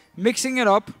 So mixing it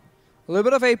up, a little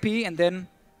bit of AP, and then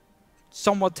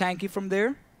somewhat tanky from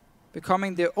there,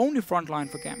 becoming the only front line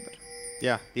for Gambit.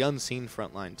 Yeah, the unseen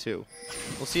front line too.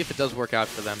 We'll see if it does work out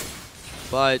for them.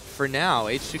 But for now,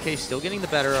 H2k still getting the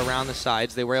better around the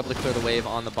sides. They were able to clear the wave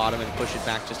on the bottom and push it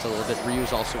back just a little bit.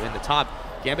 Ryu's also in the top.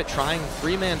 Gambit trying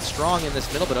 3-man strong in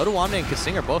this middle, but Odoamne and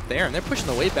Kasing are both there, and they're pushing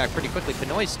the wave back pretty quickly.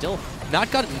 Pinoy still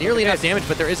not got nearly enough damage,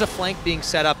 but there is a flank being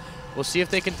set up. We'll see if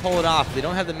they can pull it off. They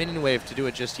don't have the minion wave to do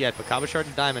it just yet, but Cabochard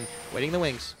and Diamond waiting in the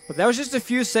wings. But that was just a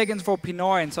few seconds for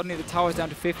Pinoy, and suddenly the tower's down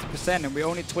to 50%, and we're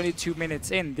only 22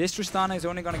 minutes in. This Tristana is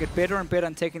only going to get better and better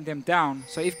and taking them down.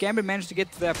 So if Gambit managed to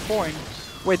get to that point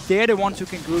where they're the ones who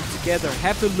can group together,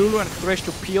 have the Lulu and Thresh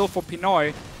to peel for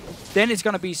Pinoy, then it's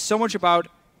going to be so much about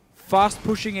fast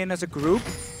pushing in as a group,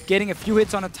 getting a few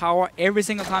hits on a tower every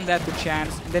single time they have the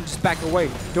chance, and then just back away.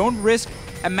 Don't risk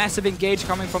a massive engage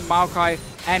coming from Maokai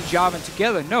and Jarvan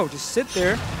together. No, just sit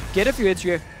there, get a few hits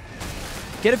here,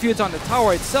 get a few hits on the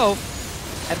tower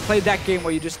itself, and play that game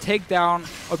where you just take down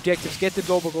objectives, get the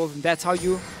global goals, and that's how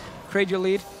you create your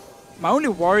lead. My only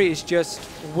worry is just,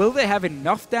 will they have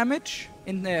enough damage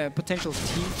in the potential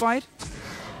team fight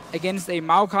against a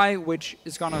Maokai, which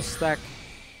is gonna stack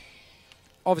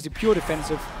obviously pure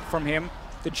defensive from him.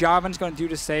 The Jarvan's gonna do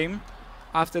the same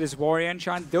after this Warrior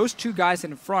enchant. Those two guys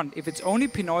in the front, if it's only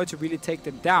Pinoy to really take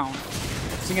them down,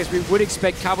 seeing as we would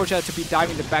expect Cabochard to be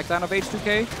diving the backline of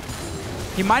H2k,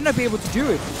 he might not be able to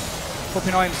do it for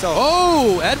Pinoy himself.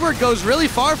 Oh, Edward goes really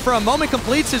far for a moment,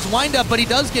 completes his windup, but he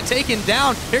does get taken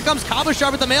down. Here comes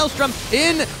Cabochard with the Maelstrom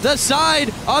in the side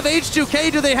of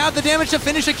H2k. Do they have the damage to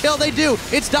finish a kill? They do.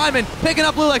 It's Diamond picking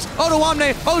up Lulex.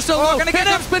 Odoamne, oh so low. Here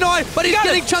comes Pinoy, but he's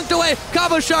getting chunked away.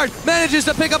 Cabochard manages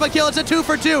to pick up a kill. It's a 2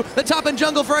 for 2. The top and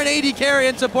jungle for an AD carry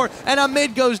and support, and a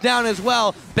mid goes down as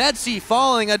well. Betsy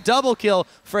falling, a double kill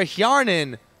for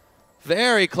Hjarnan.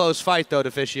 Very close fight though,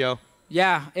 Deficio.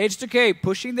 Yeah, H2k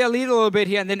pushing their lead a little bit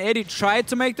here, and then Eddie tried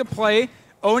to make the play,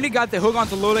 only got the hook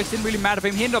onto Lulex, didn't really matter for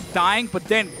him. He ended up dying, but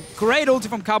then great ulti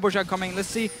from Cabochard coming. Let's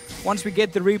see once we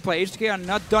get the replay. H2k are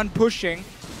not done pushing.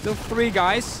 Still 3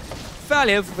 guys.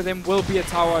 Fairly helpful for them, will be a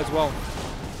tower as well.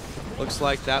 Looks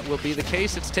like that will be the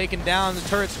case. It's taken down. The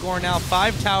turret score now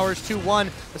 5 towers, 2-1.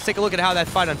 Let's take a look at how that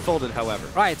fight unfolded, however.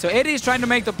 Right, so Eddie is trying to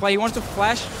make the play. He wants to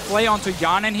flash play onto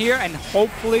Hjarnan here and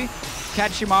hopefully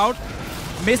catch him out.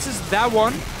 Misses that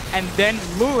one, and then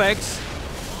Lulex,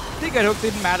 I think that hook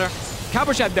didn't matter.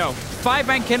 Cabochard though,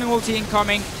 5-man cannon ulti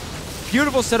incoming.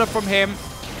 Beautiful setup from him.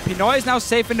 Pinoy is now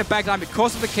safe in the backline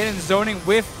because of the cannon zoning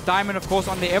with Diamond, of course,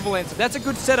 on the Evelynn. So that's a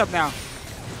good setup now.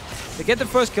 They get the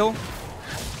first kill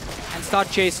and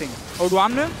start chasing.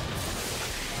 Odoamne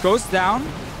goes down,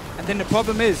 and then the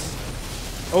problem is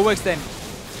overextend.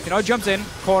 Pinoy jumps in,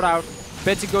 caught out.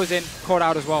 Betsy goes in, caught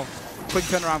out as well. Quick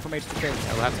turnaround from H2k.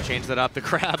 Yeah, we'll have to change that up. The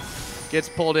crab gets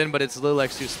pulled in, but it's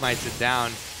Lulex who smites it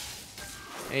down.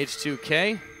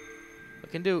 H2k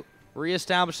looking to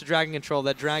reestablish the dragon control.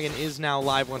 That dragon is now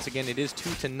live once again. It is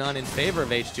 2-0 in favor of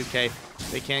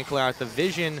H2k. They can clear out the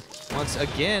vision once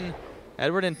again.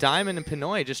 Edward and Diamond and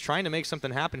Pinoy just trying to make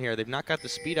something happen here. They've not got the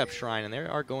speed up shrine, and they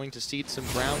are going to cede some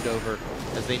ground over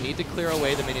as they need to clear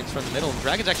away the minions from the middle. And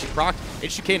Dragon's actually procced.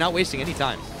 H2k not wasting any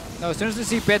time. No, as soon as they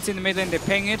see Betsy in the mid lane, they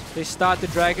ping it. They start the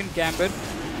Dragon. Gambit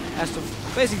has to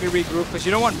basically regroup because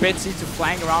you don't want Betsy to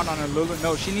flank around on a Lulu.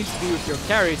 No, she needs to be with your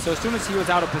carry. So as soon as he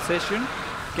was out of position,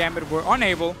 Gambit were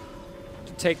unable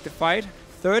to take the fight.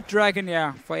 3rd Dragon,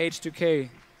 yeah, for H2k.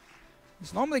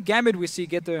 It's normally Gambit we see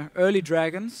get the early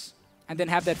Dragons and then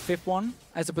have that 5th one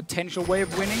as a potential way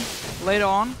of winning later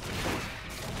on.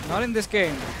 Not in this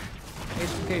game.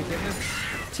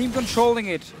 H2k, team controlling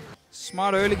it.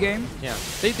 Smart early game. Yeah,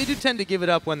 they do tend to give it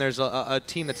up when there's a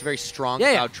team that's very strong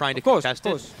out trying to contest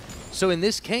it. So in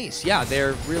this case, yeah,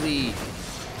 they're really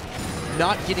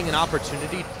not getting an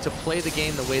opportunity to play the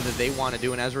game the way that they want to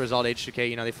do, and as a result, H2k,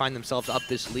 you know, they find themselves up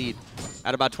this lead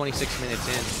at about 26 minutes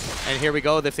in. And here we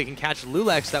go. If they can catch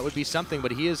Lulex, that would be something,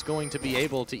 but he is going to be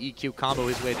able to EQ combo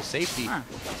his way to safety.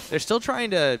 They're still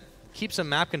trying to keep some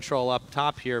map control up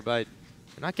top here, but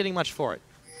they're not getting much for it.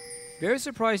 Very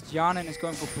surprised Yanin is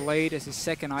going for Blade as his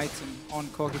second item on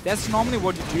Corki. That's normally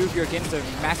what you do if you're against a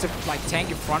massive, like,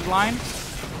 tanky front line,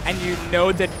 and you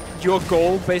know that your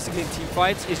goal, basically in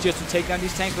teamfights, is just to take down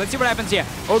these tanks. Let's see what happens here.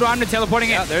 Odoamne teleporting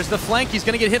in. There's the flank. He's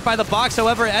going to get hit by the box.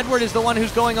 However, Edward is the one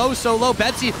who's going oh so low.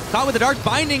 Betsy caught with the dark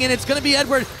binding, and it's going to be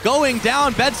Edward going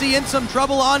down. Betsy in some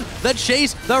trouble on the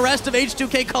chase. The rest of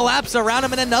H2k collapse around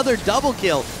him, and another double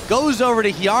kill. Goes over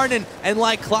to Hjarnan, and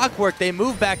like clockwork, they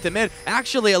move back to mid.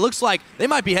 Actually, it looks like they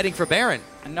might be heading for Baron.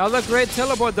 Another great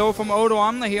teleport, though, from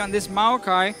Odoamne here on this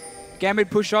Maokai. Gambit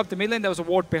push up the mid lane. There was a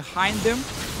ward behind them.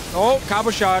 Oh,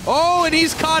 combo shot. Oh, and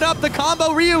he's caught up the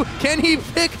combo. Ryu, can he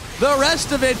pick the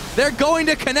rest of it? They're going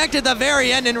to connect at the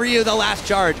very end, and Ryu, the last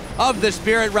charge of the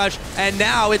Spirit Rush. And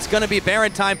now it's going to be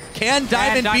Baron time. Can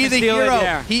Diamond be the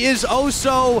hero? He is oh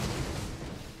so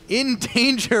in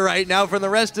danger right now from the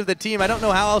rest of the team. I don't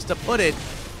know how else to put it,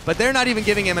 but they're not even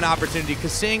giving him an opportunity.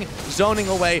 Kasing zoning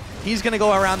away. He's going to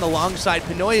go around the long side.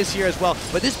 Pinoy is here as well.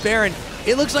 But this Baron,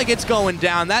 it looks like it's going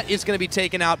down. That is going to be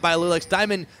taken out by Lulex.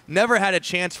 Diamond never had a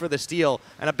chance for the steal,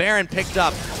 and a Baron picked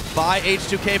up by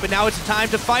H2k, but now it's time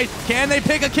to fight. Can they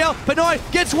pick a kill? Pinoy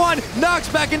gets one, knocks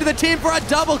back into the team for a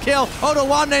double kill.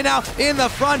 Odoamne now in the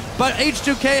front, but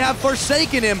H2k have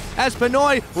forsaken him as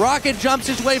Pinoy rocket jumps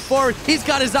his way forward. He's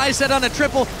got his eyes set on a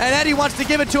triple, and Eddie wants to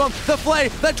give it to him. The flay,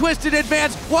 the twisted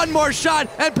advance, one more shot,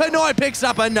 and Pinoy picks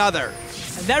up another.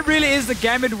 And that really is the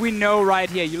Gambit we know right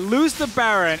here. You lose the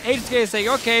Baron. H2k is saying,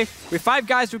 okay, with 5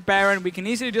 guys with Baron, we can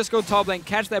easily just go top lane,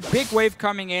 catch that big wave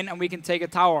coming in, and we can take a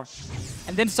tower.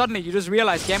 And then suddenly you just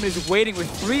realize Gambit is waiting with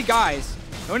 3 guys.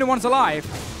 The only one's alive.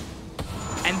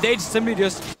 And they simply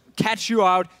just catch you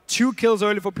out. 2 kills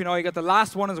early for Pinoy. You got the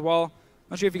last one as well.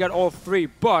 Not sure if you got all 3,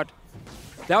 but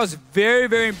that was very,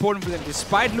 very important for them.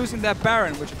 Despite losing that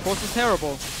Baron, which of course was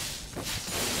terrible,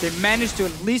 they managed to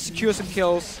at least secure some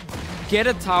kills, get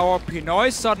a tower.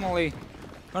 Pinoy suddenly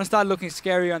gonna start looking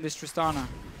scary on this Tristana.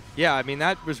 Yeah, I mean,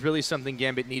 that was really something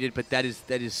Gambit needed, but that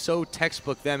is so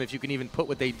textbook them, if you can even put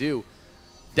what they do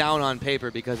down on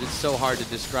paper, because it's so hard to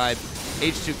describe.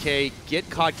 H2k get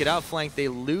caught, get outflanked. They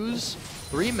lose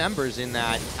 3 members in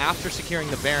that after securing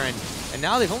the Baron, and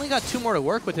now they've only got 2 more to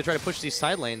work with to try to push these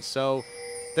side lanes, so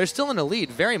they're still in the lead,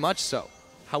 very much so.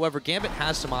 However, Gambit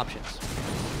has some options.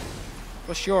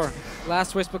 For sure.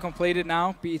 Last Whisper completed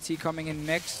now. BET coming in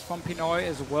next from Pinoy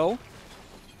as well.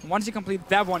 And once he completes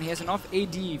that one, he has enough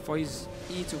AD for his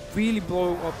E to really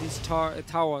blow up these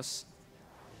towers.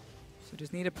 So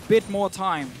just need a bit more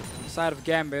time on the side of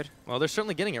Gambit. Well, they're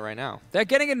certainly getting it right now. They're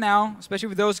getting it now, especially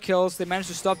with those kills. They managed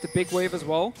to stop the big wave as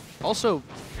well. Also,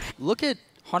 look at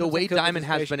the way Diamond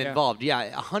has been involved.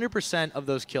 Yeah, 100% of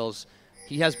those kills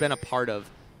he has been a part of.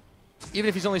 Even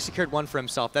if he's only secured 1 for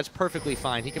himself, that's perfectly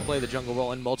fine. He can play the jungle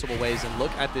role in multiple ways. And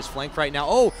look at this flank right now.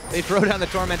 Oh, they throw down the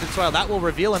Tormented Soil. That will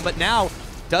reveal him. But now,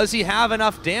 does he have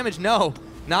enough damage? No,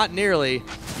 not nearly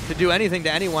to do anything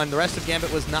to anyone. The rest of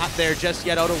Gambit was not there just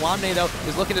yet. Odoamne, though,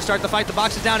 is looking to start the fight. The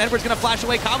box is down. Edward's going to flash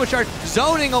away. Combo Shard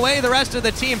zoning away the rest of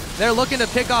the team. They're looking to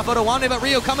pick off Odoamne, but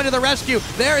Rio coming to the rescue.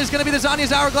 There is going to be the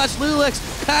Zanya's Hourglass.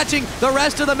 Lulex catching the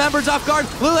rest of the members off guard.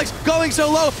 Lulex going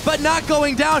so low, but not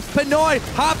going down. Pinoy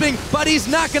hopping, but he's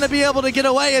not going to be able to get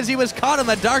away as he was caught in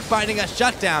the dark binding. A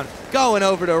shutdown going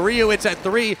over to Ryu. It's at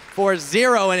 3-4-0,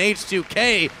 and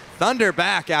H2k thunder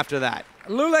back after that.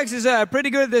 Lulex is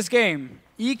pretty good at this game.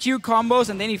 EQ combos,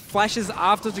 and then he flashes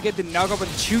after to get the knock up, and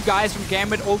 2 guys from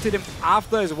Gambit ulted him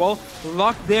after as well,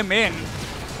 locked them in.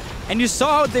 And you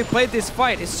saw how they played this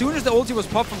fight. As soon as the ulti was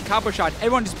popped from Copper Shot,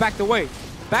 everyone just backed away.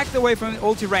 Backed away from the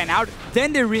ulti, ran out,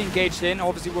 then they re-engaged in.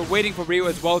 Obviously, we're waiting for Rio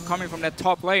as well, coming from that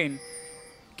top lane.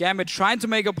 Gambit trying to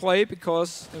make a play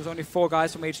because there was only 4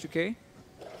 guys from H2k.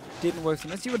 Didn't work. So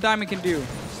let's see what Diamond can do.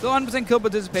 Still 100% kill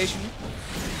participation.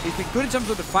 He's been good in terms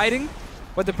of the fighting,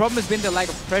 but the problem has been the lack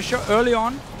of pressure early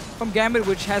on from Gambit,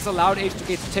 which has allowed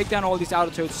H2k to take down all these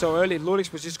outer turrets so early.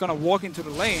 Lulex was just going to walk into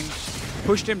the lane,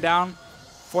 pushed him down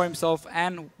for himself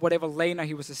and whatever laner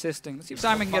he was assisting. Let's see if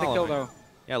Diamond can get a kill, though.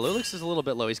 Yeah, Lulix is a little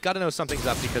bit low. He's got to know something's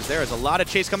up because there is a lot of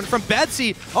chase coming from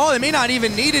Betsy. Oh, they may not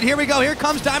even need it. Here we go. Here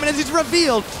comes Diamond as he's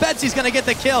revealed. Betsy's going to get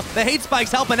the kill. The hate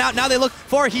spike's helping out. Now they look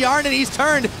for Hjarn, and he's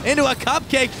turned into a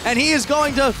cupcake, and he is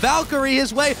going to Valkyrie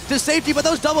his way to safety, but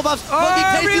those double buffs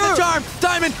looking tasty. The charm.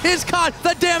 Diamond is caught.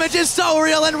 The damage is so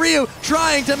real, and Ryu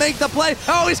trying to make the play.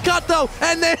 Oh, he's caught, though,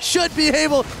 and they should be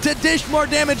able to dish more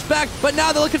damage back, but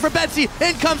now they're looking for Betsy.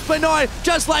 In comes Pinoy,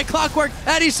 just like clockwork.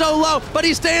 Eddie's so low, but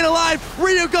he's staying alive.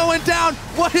 Ryu going down.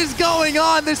 What is going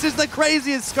on? This is the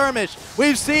craziest skirmish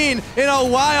we've seen in a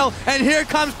while. And here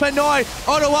comes Pinoy.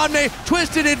 Otoamne,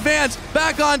 twisted advance,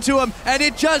 back onto him, and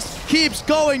it just keeps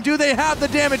going. Do they have the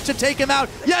damage to take him out?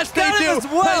 Yes, they do.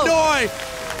 Pinoy.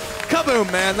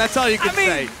 Kaboom, man. That's all you can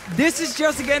say. This is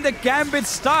just, again, the Gambit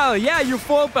style. Yeah, you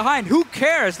fall behind. Who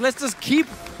cares? Let's just keep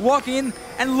walking in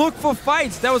and look for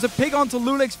fights. There was a pick onto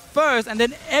Lulix first, and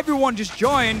then everyone just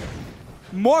joined.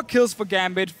 More kills for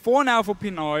Gambit, 4 now for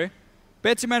Pinoy.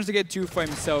 Betsy managed to get 2 for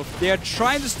himself. They are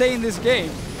trying to stay in this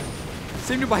game,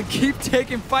 simply by keep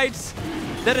taking fights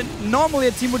that normally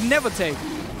a team would never take.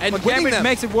 And Gambit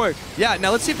makes it work. Yeah,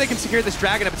 now let's see if they can secure this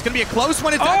Dragon up. It's going to be a close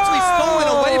one. It's actually stolen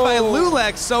away by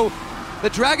Lulix. So the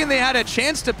Dragon they had a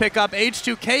chance to pick up,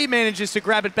 H2k manages to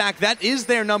grab it back. That is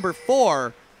their number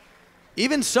 4.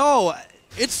 Even so,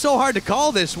 it's so hard to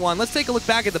call this one. Let's take a look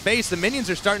back at the base. The minions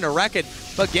are starting to wreck it,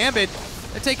 but Gambit,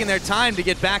 they're taking their time to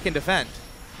get back and defend.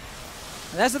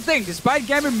 And that's the thing. Despite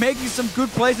Gambit making some good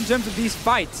plays in terms of these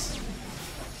fights,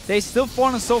 they still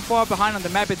fallen so far behind on the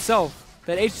map itself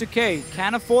that H2k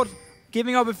can't afford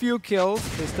giving up a few kills.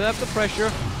 They still have the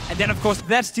pressure. And then, of course,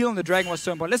 that steal on the Dragon was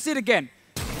so important. Let's see it again.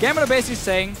 Gambit are basically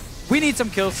saying, we need some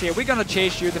kills here. We're going to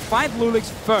chase you. They find Lulix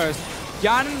first.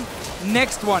 Jan,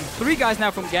 next one. 3 guys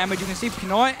now from Gambit. You can see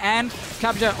Pinoy and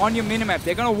Capture on your minimap.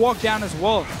 They're going to walk down as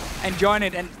well and join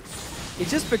it. And it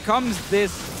just becomes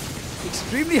this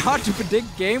extremely hard to predict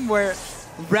game where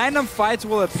random fights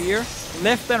will appear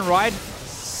left and right.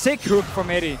 Sick hook from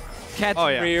Eddie. Cat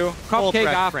Ryu. Cupcake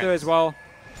after as well.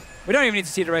 We don't even need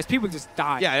to see the rest. People just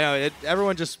die. Yeah,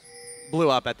 everyone just blew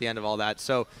up at the end of all that.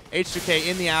 So H2k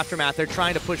in the aftermath, they're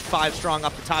trying to push 5 strong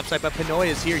up the top side, but Pinoy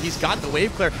is here. He's got the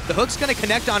wave clear. The hook's going to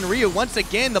connect on Ryu. Once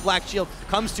again, the Black Shield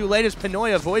comes too late as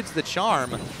Pinoy avoids the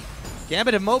charm.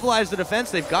 Gambit have mobilized the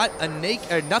defense. They've got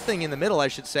nothing in the middle, I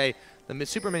should say. The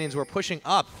Super Minions were pushing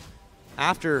up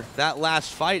after that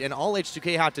last fight, and all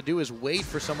H2k have to do is wait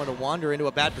for someone to wander into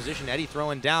a bad position. Eddie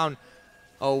throwing down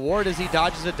a ward as he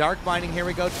dodges a Dark Binding. Here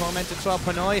we go, Tormented Soil.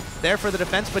 Pinoy there for the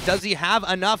defense, but does he have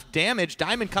enough damage?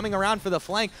 Diamond coming around for the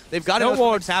flank. They've got to know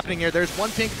what's happening here. There's one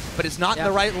pink, but it's not in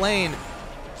the right lane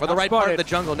or the right part of the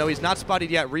jungle. No, he's not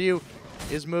spotted yet. Ryu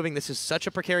is moving. This is such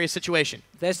a precarious situation.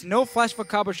 There's no flash for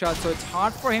Cabochard, so it's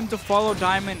hard for him to follow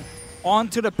Diamond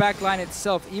onto the back line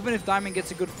itself. Even if Diamond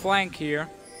gets a good flank here,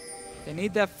 they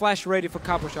need that flash ready for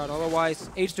Cabochard. Otherwise,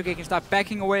 H2k can start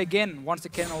backing away again once the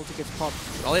cannon ulti gets popped.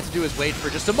 All they have to do is wait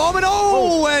for just a moment.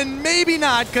 Oh, and maybe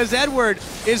not, because Edward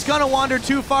is going to wander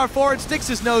too far forward, sticks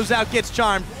his nose out, gets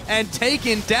charmed, and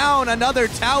taken down another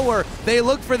tower. They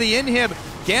look for the inhib.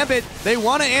 Gambit, they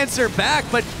want to answer back,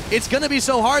 but it's going to be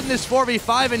so hard in this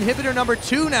 4v5. Inhibitor number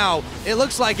 2 now. It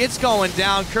looks like it's going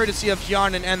down, courtesy of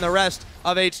Hjarn and the rest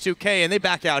of H2k, and they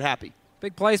back out happy.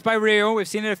 Big plays by Ryu. We've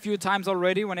seen it a few times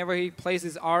already whenever he plays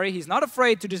his Ahri. He's not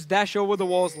afraid to just dash over the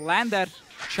walls, land that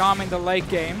charm in the late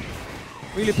game.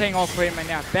 Really paying off for him. And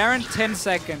yeah, Baron 10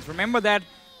 seconds. Remember that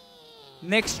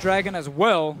next Dragon as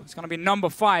well. It's going to be number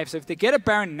 5. So if they get a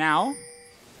Baron now...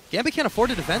 Gambit can't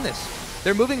afford to defend this.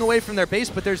 They're moving away from their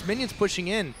base, but there's minions pushing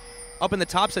in. Up in the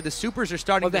top side, the supers are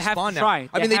starting to spawn now. I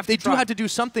mean, they do have to do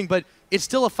something, but it's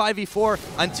still a 5v4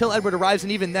 until Edward arrives,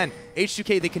 and even then,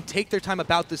 H2k, they can take their time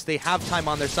about this. They have time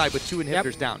on their side with 2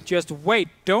 inhibitors down. Just wait.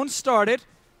 Don't start it.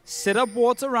 Set up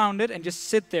wards around it and just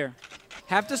sit there.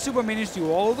 Have the super minions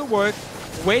do all the work.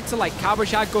 Wait till like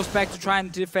Cabochard goes back to try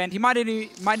and defend. He might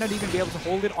not even be able to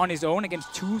hold it on his own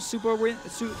against 2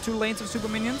 lanes of super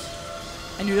minions.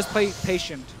 And you just play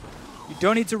patient. You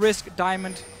don't need to risk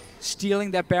Diamond stealing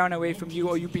that Baron away from you,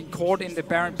 or you being caught in the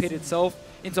Baron pit itself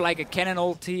into like a Cannon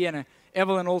ulti and a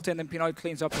Evelyn ulti, and then Pinoy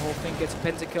cleans up the whole thing, gets a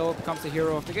pentakill, becomes the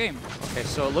hero of the game. Okay,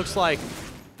 so it looks like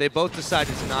they both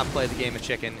decided to not play the game of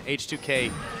chicken.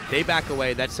 H2k, they back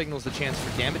away. That signals the chance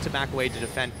for Gambit to back away to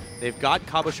defend. They've got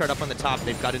Cabochard up on the top.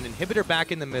 They've got an inhibitor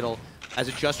back in the middle as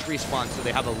a just respawn, so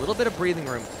they have a little bit of breathing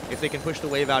room if they can push the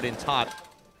wave out in top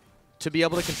to be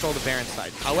able to control the Baron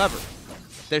side. However,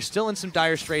 they're still in some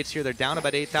dire straits here. They're down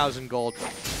about 8,000 gold.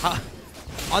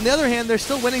 On the other hand, they're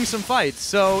still winning some fights.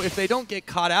 So if they don't get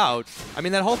caught out, I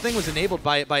mean, that whole thing was enabled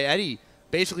by Eddie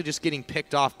basically just getting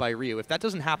picked off by Ryu. If that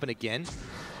doesn't happen again,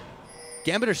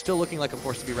 Gambit are still looking like a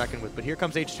force to be reckoned with, but here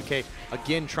comes H2k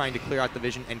again trying to clear out the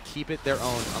vision and keep it their own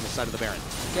on the side of the Baron.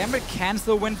 Gambit can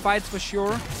still win fights for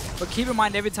sure, but keep in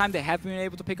mind every time they have been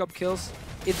able to pick up kills,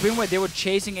 it's been where they were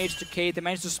chasing H2k, they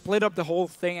managed to split up the whole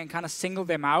thing and kind of single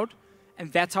them out,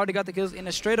 and that's how they got the kills in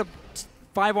a straight up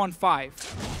 5-on-5.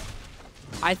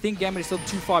 I think Gambit is still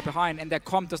too far behind, and their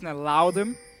comp doesn't allow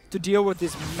them to deal with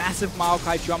this massive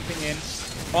Maokai jumping in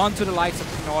onto the likes of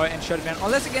Pinoy and shut it down.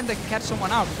 Unless, again, they can catch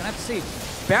someone out. We're going to have to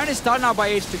see. Baron is starting out by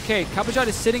H2k. Cabochard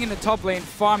is sitting in the top lane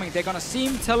farming. They're going to see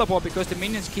him teleport because the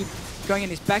minions keep going in.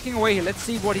 He's backing away here. Let's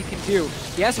see what he can do.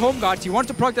 He has Home Guard. He wants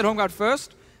to proc that Home Guard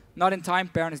first. Not in time.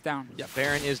 Baron is down. Yeah,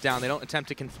 Baron is down. They don't attempt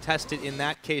to contest it in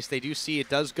that case. They do see it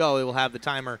does go. It will have the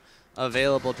timer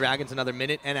available. Dragon's another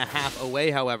minute and a half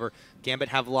away, however. Gambit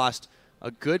have lost a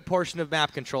good portion of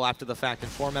map control after the fact,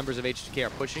 and 4 members of H2k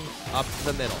are pushing up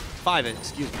the middle. 5,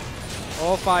 excuse me.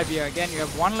 All 5 here. Again, you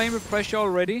have 1 lane with pressure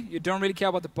already. You don't really care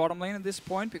about the bottom lane at this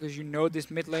point because you know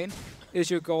this mid lane is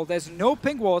your goal. There's no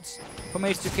pink wards from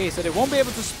H2k, so they won't be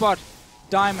able to spot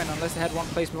Diamond unless they had one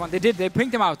placed before. They did. They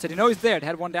pinged him out, so they know he's there. They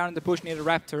had one down in the push near the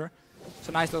Raptor.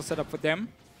 So nice little setup for them.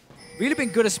 Really been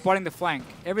good at spotting the flank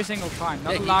every single time.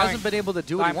 Not he hasn't been able to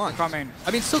do what he wants. Come in.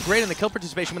 I mean, still great in the kill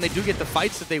participation when they do get the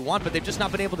fights that they want, but they've just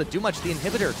not been able to do much. The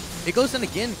inhibitor, it goes in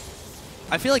again.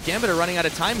 I feel like Gambit are running out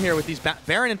of time here with these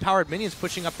Baron-empowered minions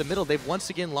pushing up the middle. They've once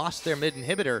again lost their mid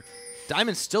inhibitor.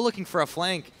 Diamond's still looking for a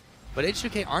flank, but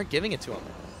H2k aren't giving it to him.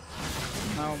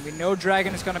 No, we know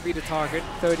Dragon is going to be the target.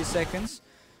 30 seconds.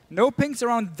 No pings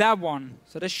around that one,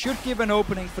 so this should give an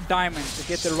opening for Diamond to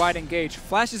get the right engage.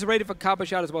 Flash is ready for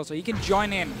Cabochard as well, so he can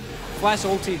join in. Flash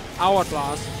ulti,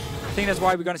 Hourglass. I think that's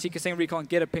why we're going to see Kasane Recall and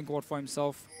get a pink ward for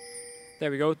himself. There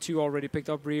we go, 2 already picked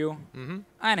up, Ryu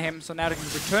and him, so now they can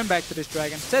return back to this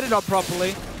Dragon, set it up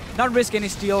properly, not risk any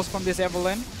steals from this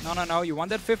Evelynn. No, you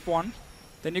want that 5th one.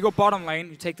 Then you go bottom lane,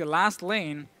 you take the last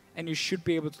lane, and you should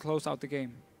be able to close out the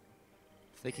game.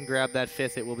 If they can grab that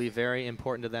 5th, it will be very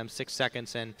important to them. 6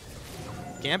 seconds, and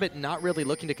Gambit not really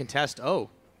looking to contest. Oh,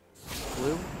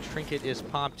 blue trinket is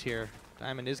popped here.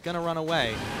 Diamond is going to run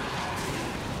away.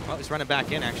 Well, he's running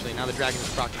back in, actually. Now the Dragon is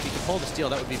procced. If he can pull the steal,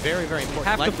 that would be very, very important.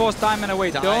 Have to force Diamond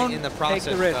away. Don't in the process,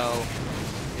 take the risk. Though.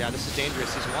 Yeah, this is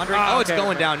dangerous. He's wandering. It's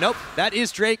going down. Nope, that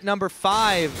is Drake number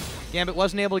 5. Gambit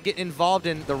wasn't able to get involved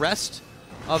in the rest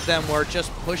of them were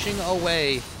just pushing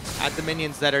away at the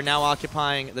minions that are now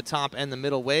occupying the top and the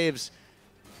middle waves.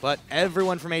 But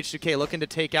everyone from H2k looking to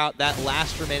take out that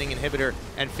last remaining inhibitor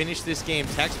and finish this game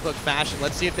textbook fashion.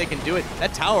 Let's see if they can do it.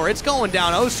 That tower, it's going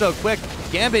down oh so quick.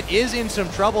 Gambit is in some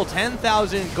trouble.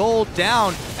 10,000 gold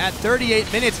down at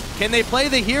 38 minutes. Can they play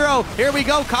the hero? Here we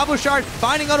go. Cabochard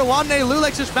finding Ottawamne.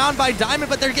 Lulex is found by Diamond,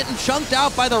 but they're getting chunked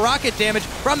out by the rocket damage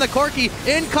from the Corki.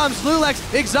 In comes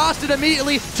Lulex, exhausted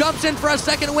immediately, jumps in for a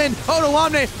second win.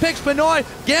 Ottawamne picks Pinoy.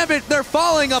 Gambit, they're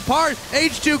falling apart.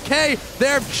 H2k,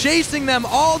 they're chasing them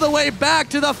all the way back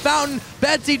to the fountain.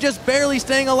 Betsy just barely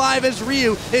staying alive as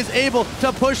Ryu is able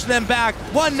to push them back.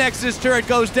 One Nexus turret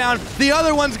goes down, the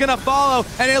other one's gonna follow,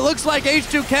 and it looks like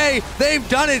H2k, they've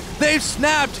done it. They've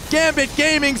snapped Gambit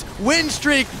Gaming's win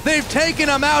streak. They've taken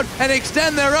them out and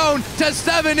extend their own to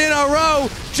 7 in a row.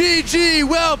 GG,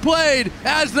 well played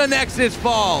as the Nexus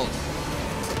falls.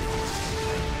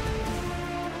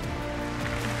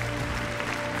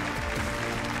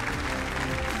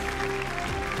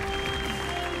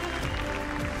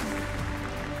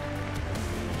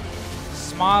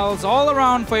 Smiles all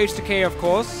around for H2k, of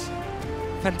course.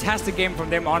 Fantastic game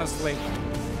from them, honestly.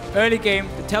 Early game,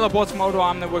 the teleports from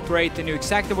Ottawamne were great. They knew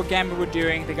exactly what Gambit were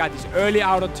doing. They got these early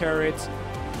outer turrets.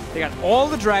 They got all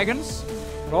the dragons,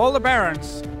 all the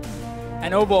barons.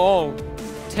 And overall,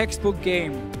 textbook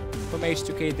game from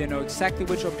H2k. They know exactly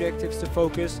which objectives to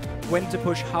focus, when to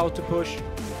push, how to push.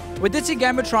 We did see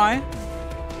Gambit try.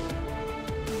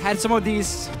 Had some of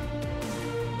these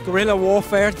guerrilla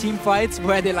warfare team fights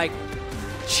where they like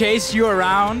chase you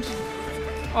around.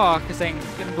 Oh, Kasane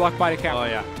getting blocked by the camera. Oh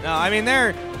yeah. No, I mean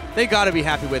they got to be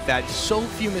happy with that. So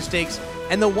few mistakes,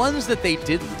 and the ones that they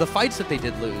did, the fights that they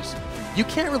did lose, you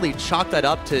can't really chalk that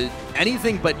up to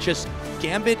anything but just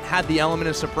Gambit had the element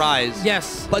of surprise.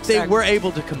 Yes, but exactly. They were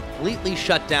able to completely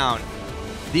shut down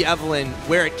the Evelynn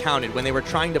where it counted when they were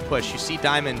trying to push. You see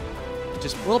Diamond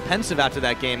just a little pensive after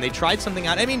that game. They tried something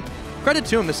out. I mean, credit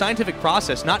to him, the scientific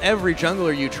process. Not every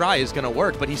jungler you try is going to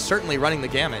work, but he's certainly running the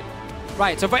gamut.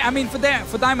 Right, so for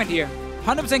Diamond here,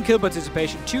 100% kill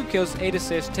participation, 2 kills, 8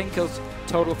 assists, 10 kills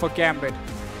total for Gambit.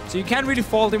 So you can't really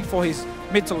fault him for his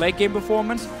mid to late game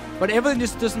performance, but Evelynn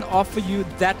just doesn't offer you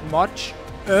that much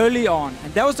early on.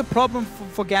 And that was the problem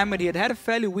for Gambit. He had a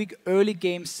fairly weak early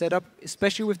game setup,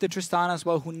 especially with the Tristana as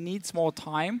well, who needs more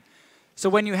time. So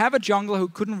when you have a jungler who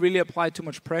couldn't really apply too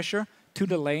much pressure to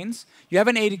the lanes, you have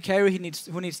an AD carry who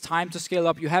needs time to scale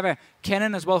up. You have a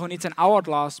Kennen as well who needs an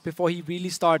hourglass before he really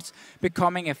starts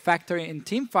becoming a factor in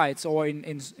team fights or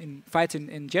in fights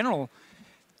in general.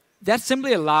 That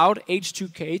simply allowed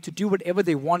H2k to do whatever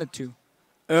they wanted to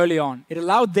early on. It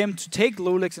allowed them to take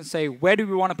Lulix and say, where do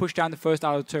we want to push down the first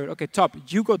out of the turret? Okay, top,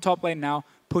 you go top lane now,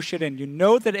 push it in. You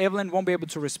know that Evelynn won't be able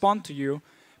to respond to you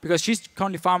because she's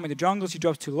currently farming the jungle. She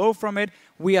drops too low from it.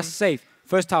 We are safe.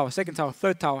 First tower, second tower,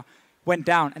 third tower went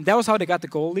down. And that was how they got the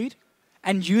goal lead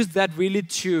and used that really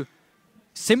to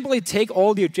simply take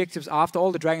all the objectives after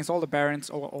all the dragons, all the barons,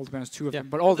 or all the barons, two of them,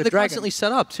 but all the dragons. They constantly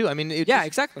set up, too. I mean, yeah,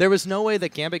 exactly. There was no way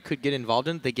that Gambit could get involved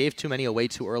in it. They gave too many away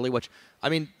too early, which, I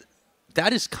mean,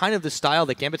 that is kind of the style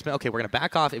that Gambit's been, okay, we're going to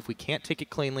back off if we can't take it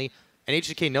cleanly. And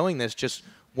H2k, knowing this, just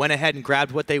went ahead and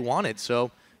grabbed what they wanted.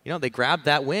 So, you know, they grabbed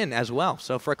that win as well.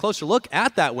 So for a closer look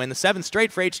at that win, the 7th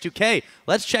straight for H2k,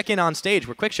 let's check in on stage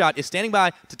where Quickshot is standing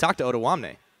by to talk to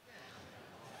Odawamne.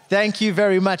 Thank you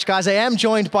very much, guys. I am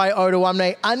joined by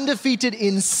Odawamne, undefeated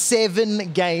in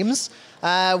 7 games.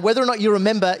 Whether or not you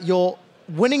remember, your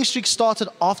winning streak started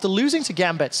after losing to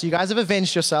Gambit. So you guys have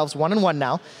avenged yourselves 1-1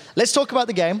 now. Let's talk about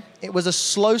the game. It was a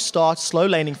slow start, slow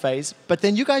laning phase, but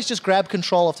then you guys just grabbed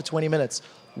control after 20 minutes.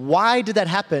 Why did that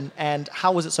happen, and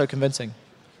how was it so convincing?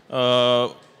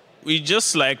 We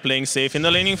just like playing safe in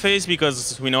the laning phase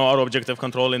because we know our objective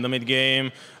control in the mid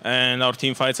game and our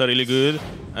team fights are really good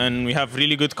and we have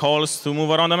really good calls to move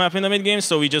around the map in the mid game,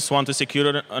 so we just want to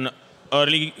secure an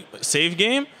early safe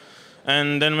game.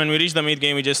 And then when we reached the mid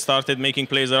game, we just started making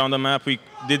plays around the map. We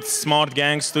did smart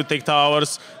ganks to take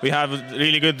towers. We have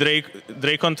really good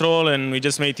Drake control and we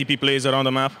just made TP plays around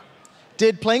the map.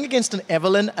 Did playing against an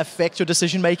Evelynn affect your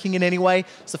decision-making in any way?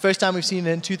 It's the first time we've seen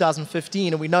it in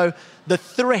 2015, and we know the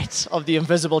threat of the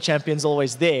invisible champion's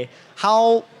always there.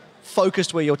 How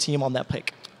focused were your team on that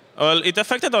pick? Well, it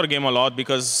affected our game a lot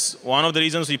because one of the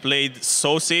reasons we played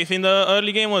so safe in the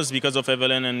early game was because of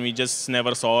Evelynn, and we just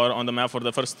never saw her on the map for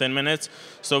the first 10 minutes.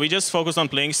 So we just focused on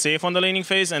playing safe on the laning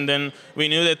phase, and then we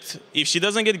knew that if she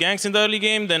doesn't get ganks in the early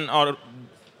game, then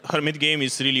her mid game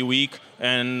is really weak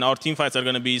and our team fights are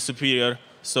going to be superior.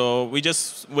 So we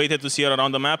just waited to see her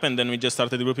around the map and then we just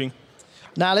started grouping.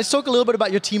 Now let's talk a little bit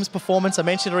about your team's performance. I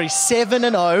mentioned already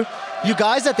 7-0. You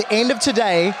guys at the end of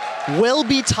today will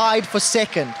be tied for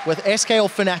second with SK or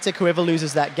Fnatic, whoever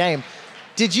loses that game.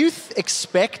 Did you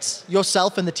expect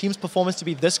yourself and the team's performance to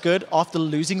be this good after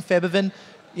losing Febiven,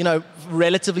 you know,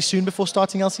 relatively soon before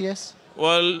starting LCS?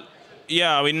 Well,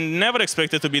 yeah, we never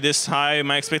expected to be this high.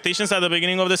 My expectations at the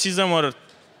beginning of the season were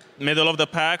middle of the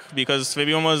pack because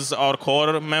Fabian was our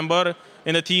core member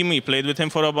in the team. We played with him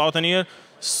for about a year.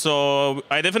 So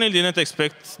I definitely didn't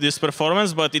expect this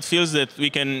performance, but it feels that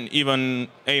we can even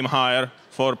aim higher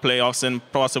for playoffs and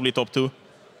possibly top 2.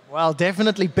 Well,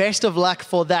 definitely best of luck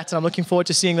for that. And I'm looking forward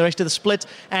to seeing the rest of the split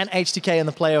and H2k in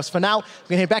the playoffs. For now, we're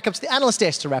going to head back up to the analyst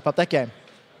desk to wrap up that game.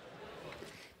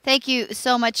 Thank you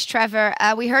so much, Trevor.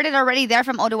 We heard it already there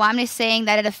from Odawamne saying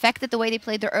that it affected the way they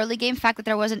played their early game, fact that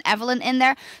there was an Evelynn in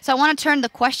there. So I want to turn the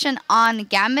question on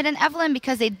Gambit and Evelynn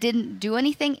because they didn't do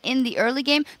anything in the early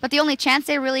game, but the only chance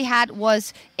they really had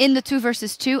was in the 2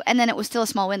 versus 2, and then it was still a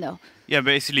small window. Yeah,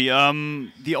 basically,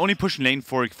 the only pushing lane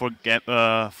for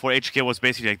H2k was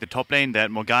basically like the top lane. They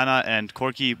had Morgana and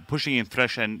Corki pushing in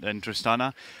Thresh and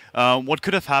Tristana. What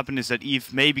could have happened is that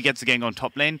Eve maybe gets the gang on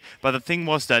top lane, but the thing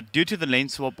was that due to the lane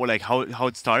swap or like how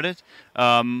it started,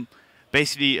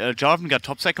 basically Jarvan got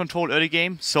topside control early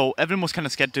game, so everyone was kind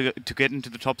of scared to get into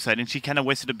the top side, and she kind of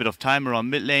wasted a bit of time around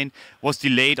mid lane, was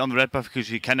delayed on the red buff because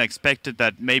she kind of expected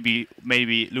that maybe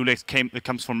Lulix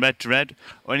comes from red to red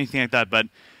or anything like that, but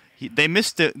they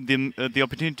missed the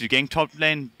opportunity to gank top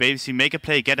lane, basically make a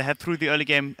play, get ahead through the early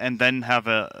game, and then have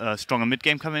a stronger mid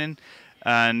game coming in.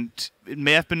 And it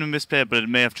may have been a misplay, but it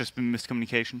may have just been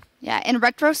miscommunication. Yeah, in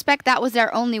retrospect, that was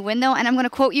their only window. And I'm going to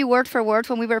quote you word for word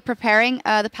when we were preparing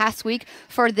the past week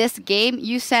for this game.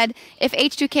 You said, if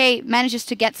H2k manages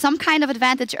to get some kind of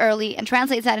advantage early and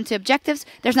translates that into objectives,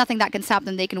 there's nothing that can stop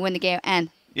them. They can win the game. And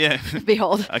yeah,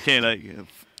 behold. Okay, like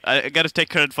I got to take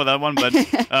credit for that one, but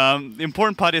the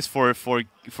important part is for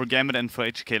Gambit and for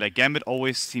H2k. Like Gambit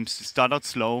always seems to start out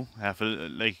slow, have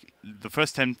like the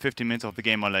first 10-15 minutes of the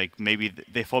game are like maybe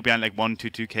they fall behind like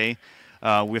 1-2k.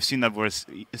 We've seen that versus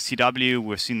CW.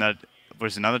 We've seen that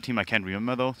versus another team. I can't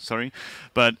remember though. Sorry,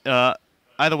 but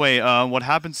Either way, what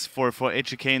happens for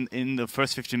H2k in the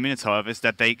first 15 minutes, however, is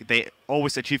that they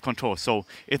always achieve control. So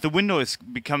if the window is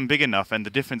become big enough and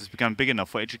the difference has become big enough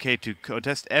for H2k to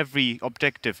contest every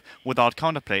objective without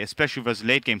counterplay, especially versus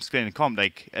late game scale and comp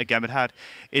like Gambit had,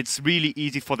 it's really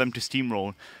easy for them to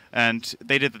steamroll, and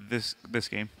they did this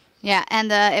game. Yeah,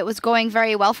 and it was going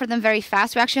very well for them, very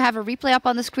fast. We actually have a replay up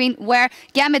on the screen where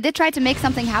Gambit did try to make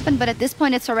something happen, but at this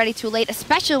point it's already too late,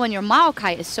 especially when your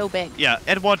Maokai is so big. Yeah,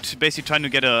 Edward basically trying to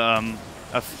get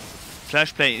a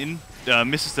flash play in,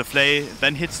 misses the play,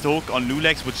 then hits the hook on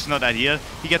Lulex, which is not ideal.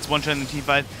 He gets one shot in the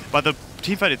teamfight, but the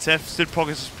teamfight itself still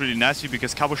progresses pretty nicely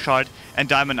because Cabo Shard and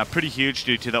Diamond are pretty huge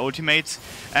due to their ultimates,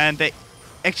 and they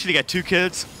actually get 2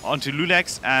 kills onto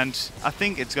Lulex, and I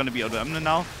think it's going to be Odamna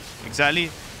now,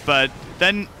 exactly. But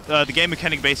then the game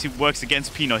mechanic basically works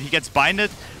against Pino. He gets binded,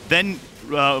 then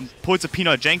pulls a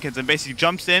Pino at Jenkins and basically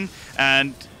jumps in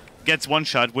and gets one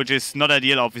shot, which is not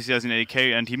ideal, obviously, as an AD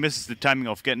carry, and he misses the timing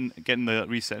of getting the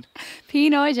reset.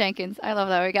 Pino Jenkins. I love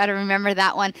that. We got to remember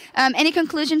that one. Any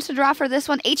conclusions to draw for this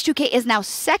one? H2k is now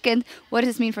second. What does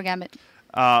this mean for Gambit?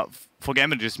 For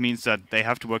Gambit, it just means that they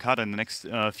have to work harder in the next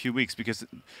few weeks because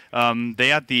they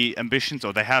had the ambitions,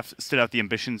 or they still have the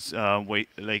ambitions.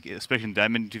 Like especially in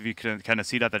Diamond, you can kind of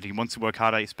see that he wants to work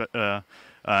harder,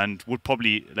 and would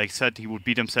probably, like said, he would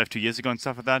beat himself 2 years ago and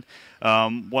stuff like that.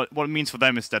 What it means for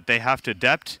them is that they have to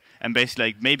adapt and basically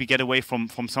like maybe get away from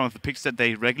some of the picks that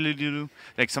they regularly do,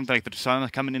 like something like the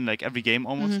Tristana coming in like every game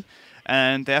almost,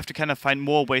 and they have to kind of find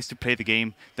more ways to play the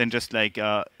game than just like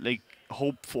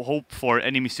hope for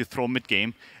enemies to throw mid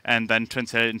game and then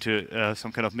translate into some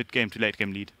kind of mid game to late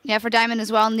game lead. Yeah, for Diamond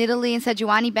as well. Nidalee and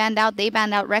Sejuani banned out. They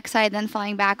banned out Rek'Sai, then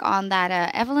falling back on that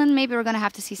Evelynn. Maybe we're going to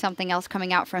have to see something else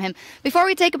coming out from him. Before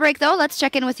we take a break, though, let's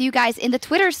check in with you guys. In the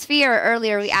Twitter sphere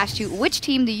earlier, we asked you which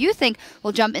team do you think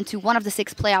will jump into one of the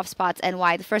 6 playoff spots and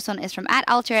why. The first one is from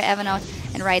 @Altair and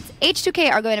writes,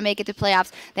 H2k are going to make it to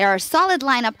playoffs. They are a solid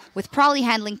lineup with probably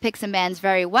handling picks and bans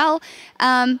very well.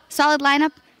 Solid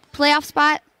lineup. Playoff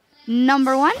spot,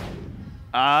 number 1?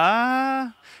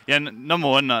 Yeah, number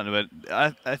 1, not, but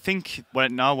I think right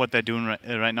now what they're doing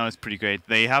right now is pretty great.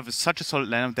 They have such a solid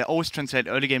lineup. They always translate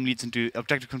early game leads into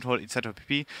objective control, etc.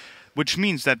 pp, which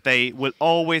means that they will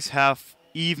always have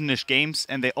evenish games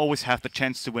and they always have the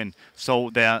chance to win. So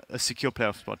they're a secure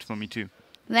playoff spot for me too.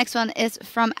 The next one is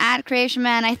from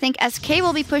 @CreationMan. I think SK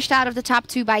will be pushed out of the top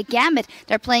 2 by Gambit.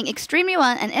 They're playing extremely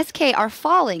well, and SK are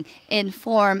falling in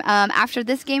form. After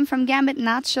this game from Gambit,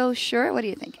 not so sure. What do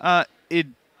you think? It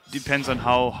depends on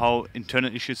how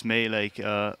internal issues may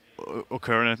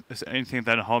occur, anything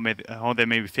that how they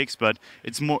may be fixed. But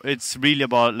it's really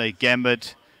about like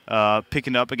Gambit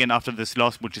picking up again after this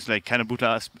loss, which is like kind of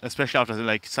brutal, especially after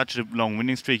like such a long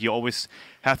winning streak. You always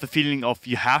have the feeling of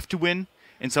you have to win.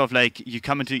 Instead of like you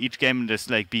come into each game and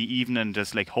just like be even and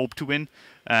just like hope to win,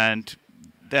 and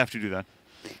they have to do that.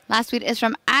 Last tweet is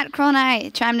from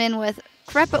 @Kronai, chimed in with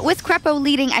Krepo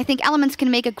leading. I think Elements can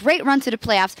make a great run to the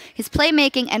playoffs. His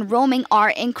playmaking and roaming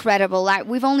are incredible.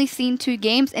 We've only seen 2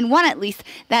 games, and 1 at least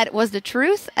that was the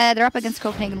truth. They're up against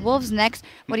Copenhagen Wolves next.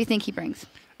 What do you think he brings?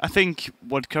 I think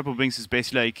what Krepo brings is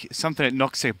basically like something that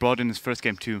Noxec brought in his first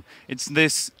game too. It's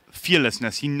this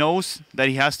fearlessness. He knows that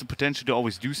he has the potential to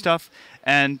always do stuff,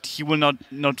 and he will not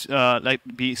like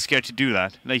be scared to do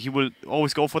that. Like he will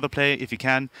always go for the play if he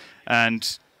can,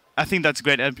 and I think that's a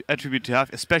great attribute to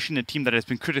have, especially in a team that has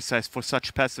been criticized for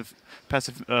such passive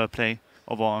play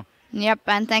overall. Yep,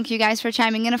 and thank you guys for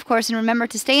chiming in, of course, and remember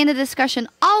to stay in the discussion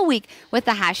all week with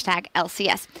the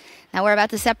 #LCS. Now we're about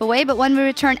to step away, but when we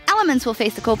return, Elements will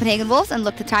face the Copenhagen Wolves and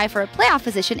look to tie for a playoff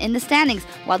position in the standings,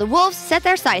 while the Wolves set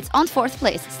their sights on 4th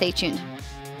place. Stay tuned.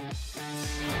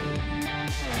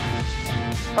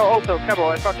 Oh, also,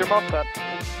 Kebo, I found your mouse pad.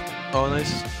 Oh,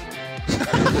 nice.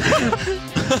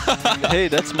 Hey,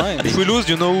 that's mine. If we lose,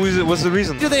 you know what's the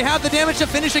reason. Do they have the damage to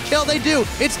finish a kill? They do.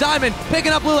 It's Diamond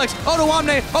picking up Lulex.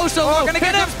 Odawamne, oh so low. Gonna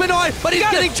get him Spinoy, but he's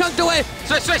getting chunked away.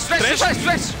 Stretch.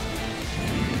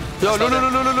 No. I'm coming.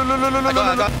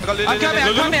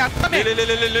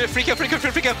 Free kill.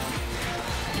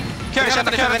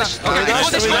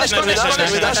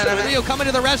 Rio coming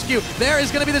to the rescue. There is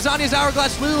going to be the Zhonya's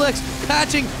Hourglass. Lulex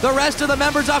catching the rest of the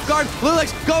members off guard.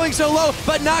 Lulex going so low,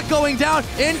 but not going down.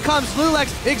 In comes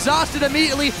Lulex, exhausted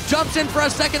immediately, jumps in for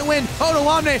a second win.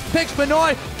 Odawamne picks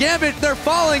Benoit. Gambit, they're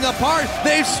falling apart.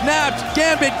 They've snapped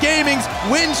Gambit Gaming's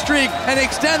win streak and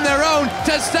extend their own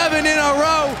to 7 in a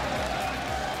row.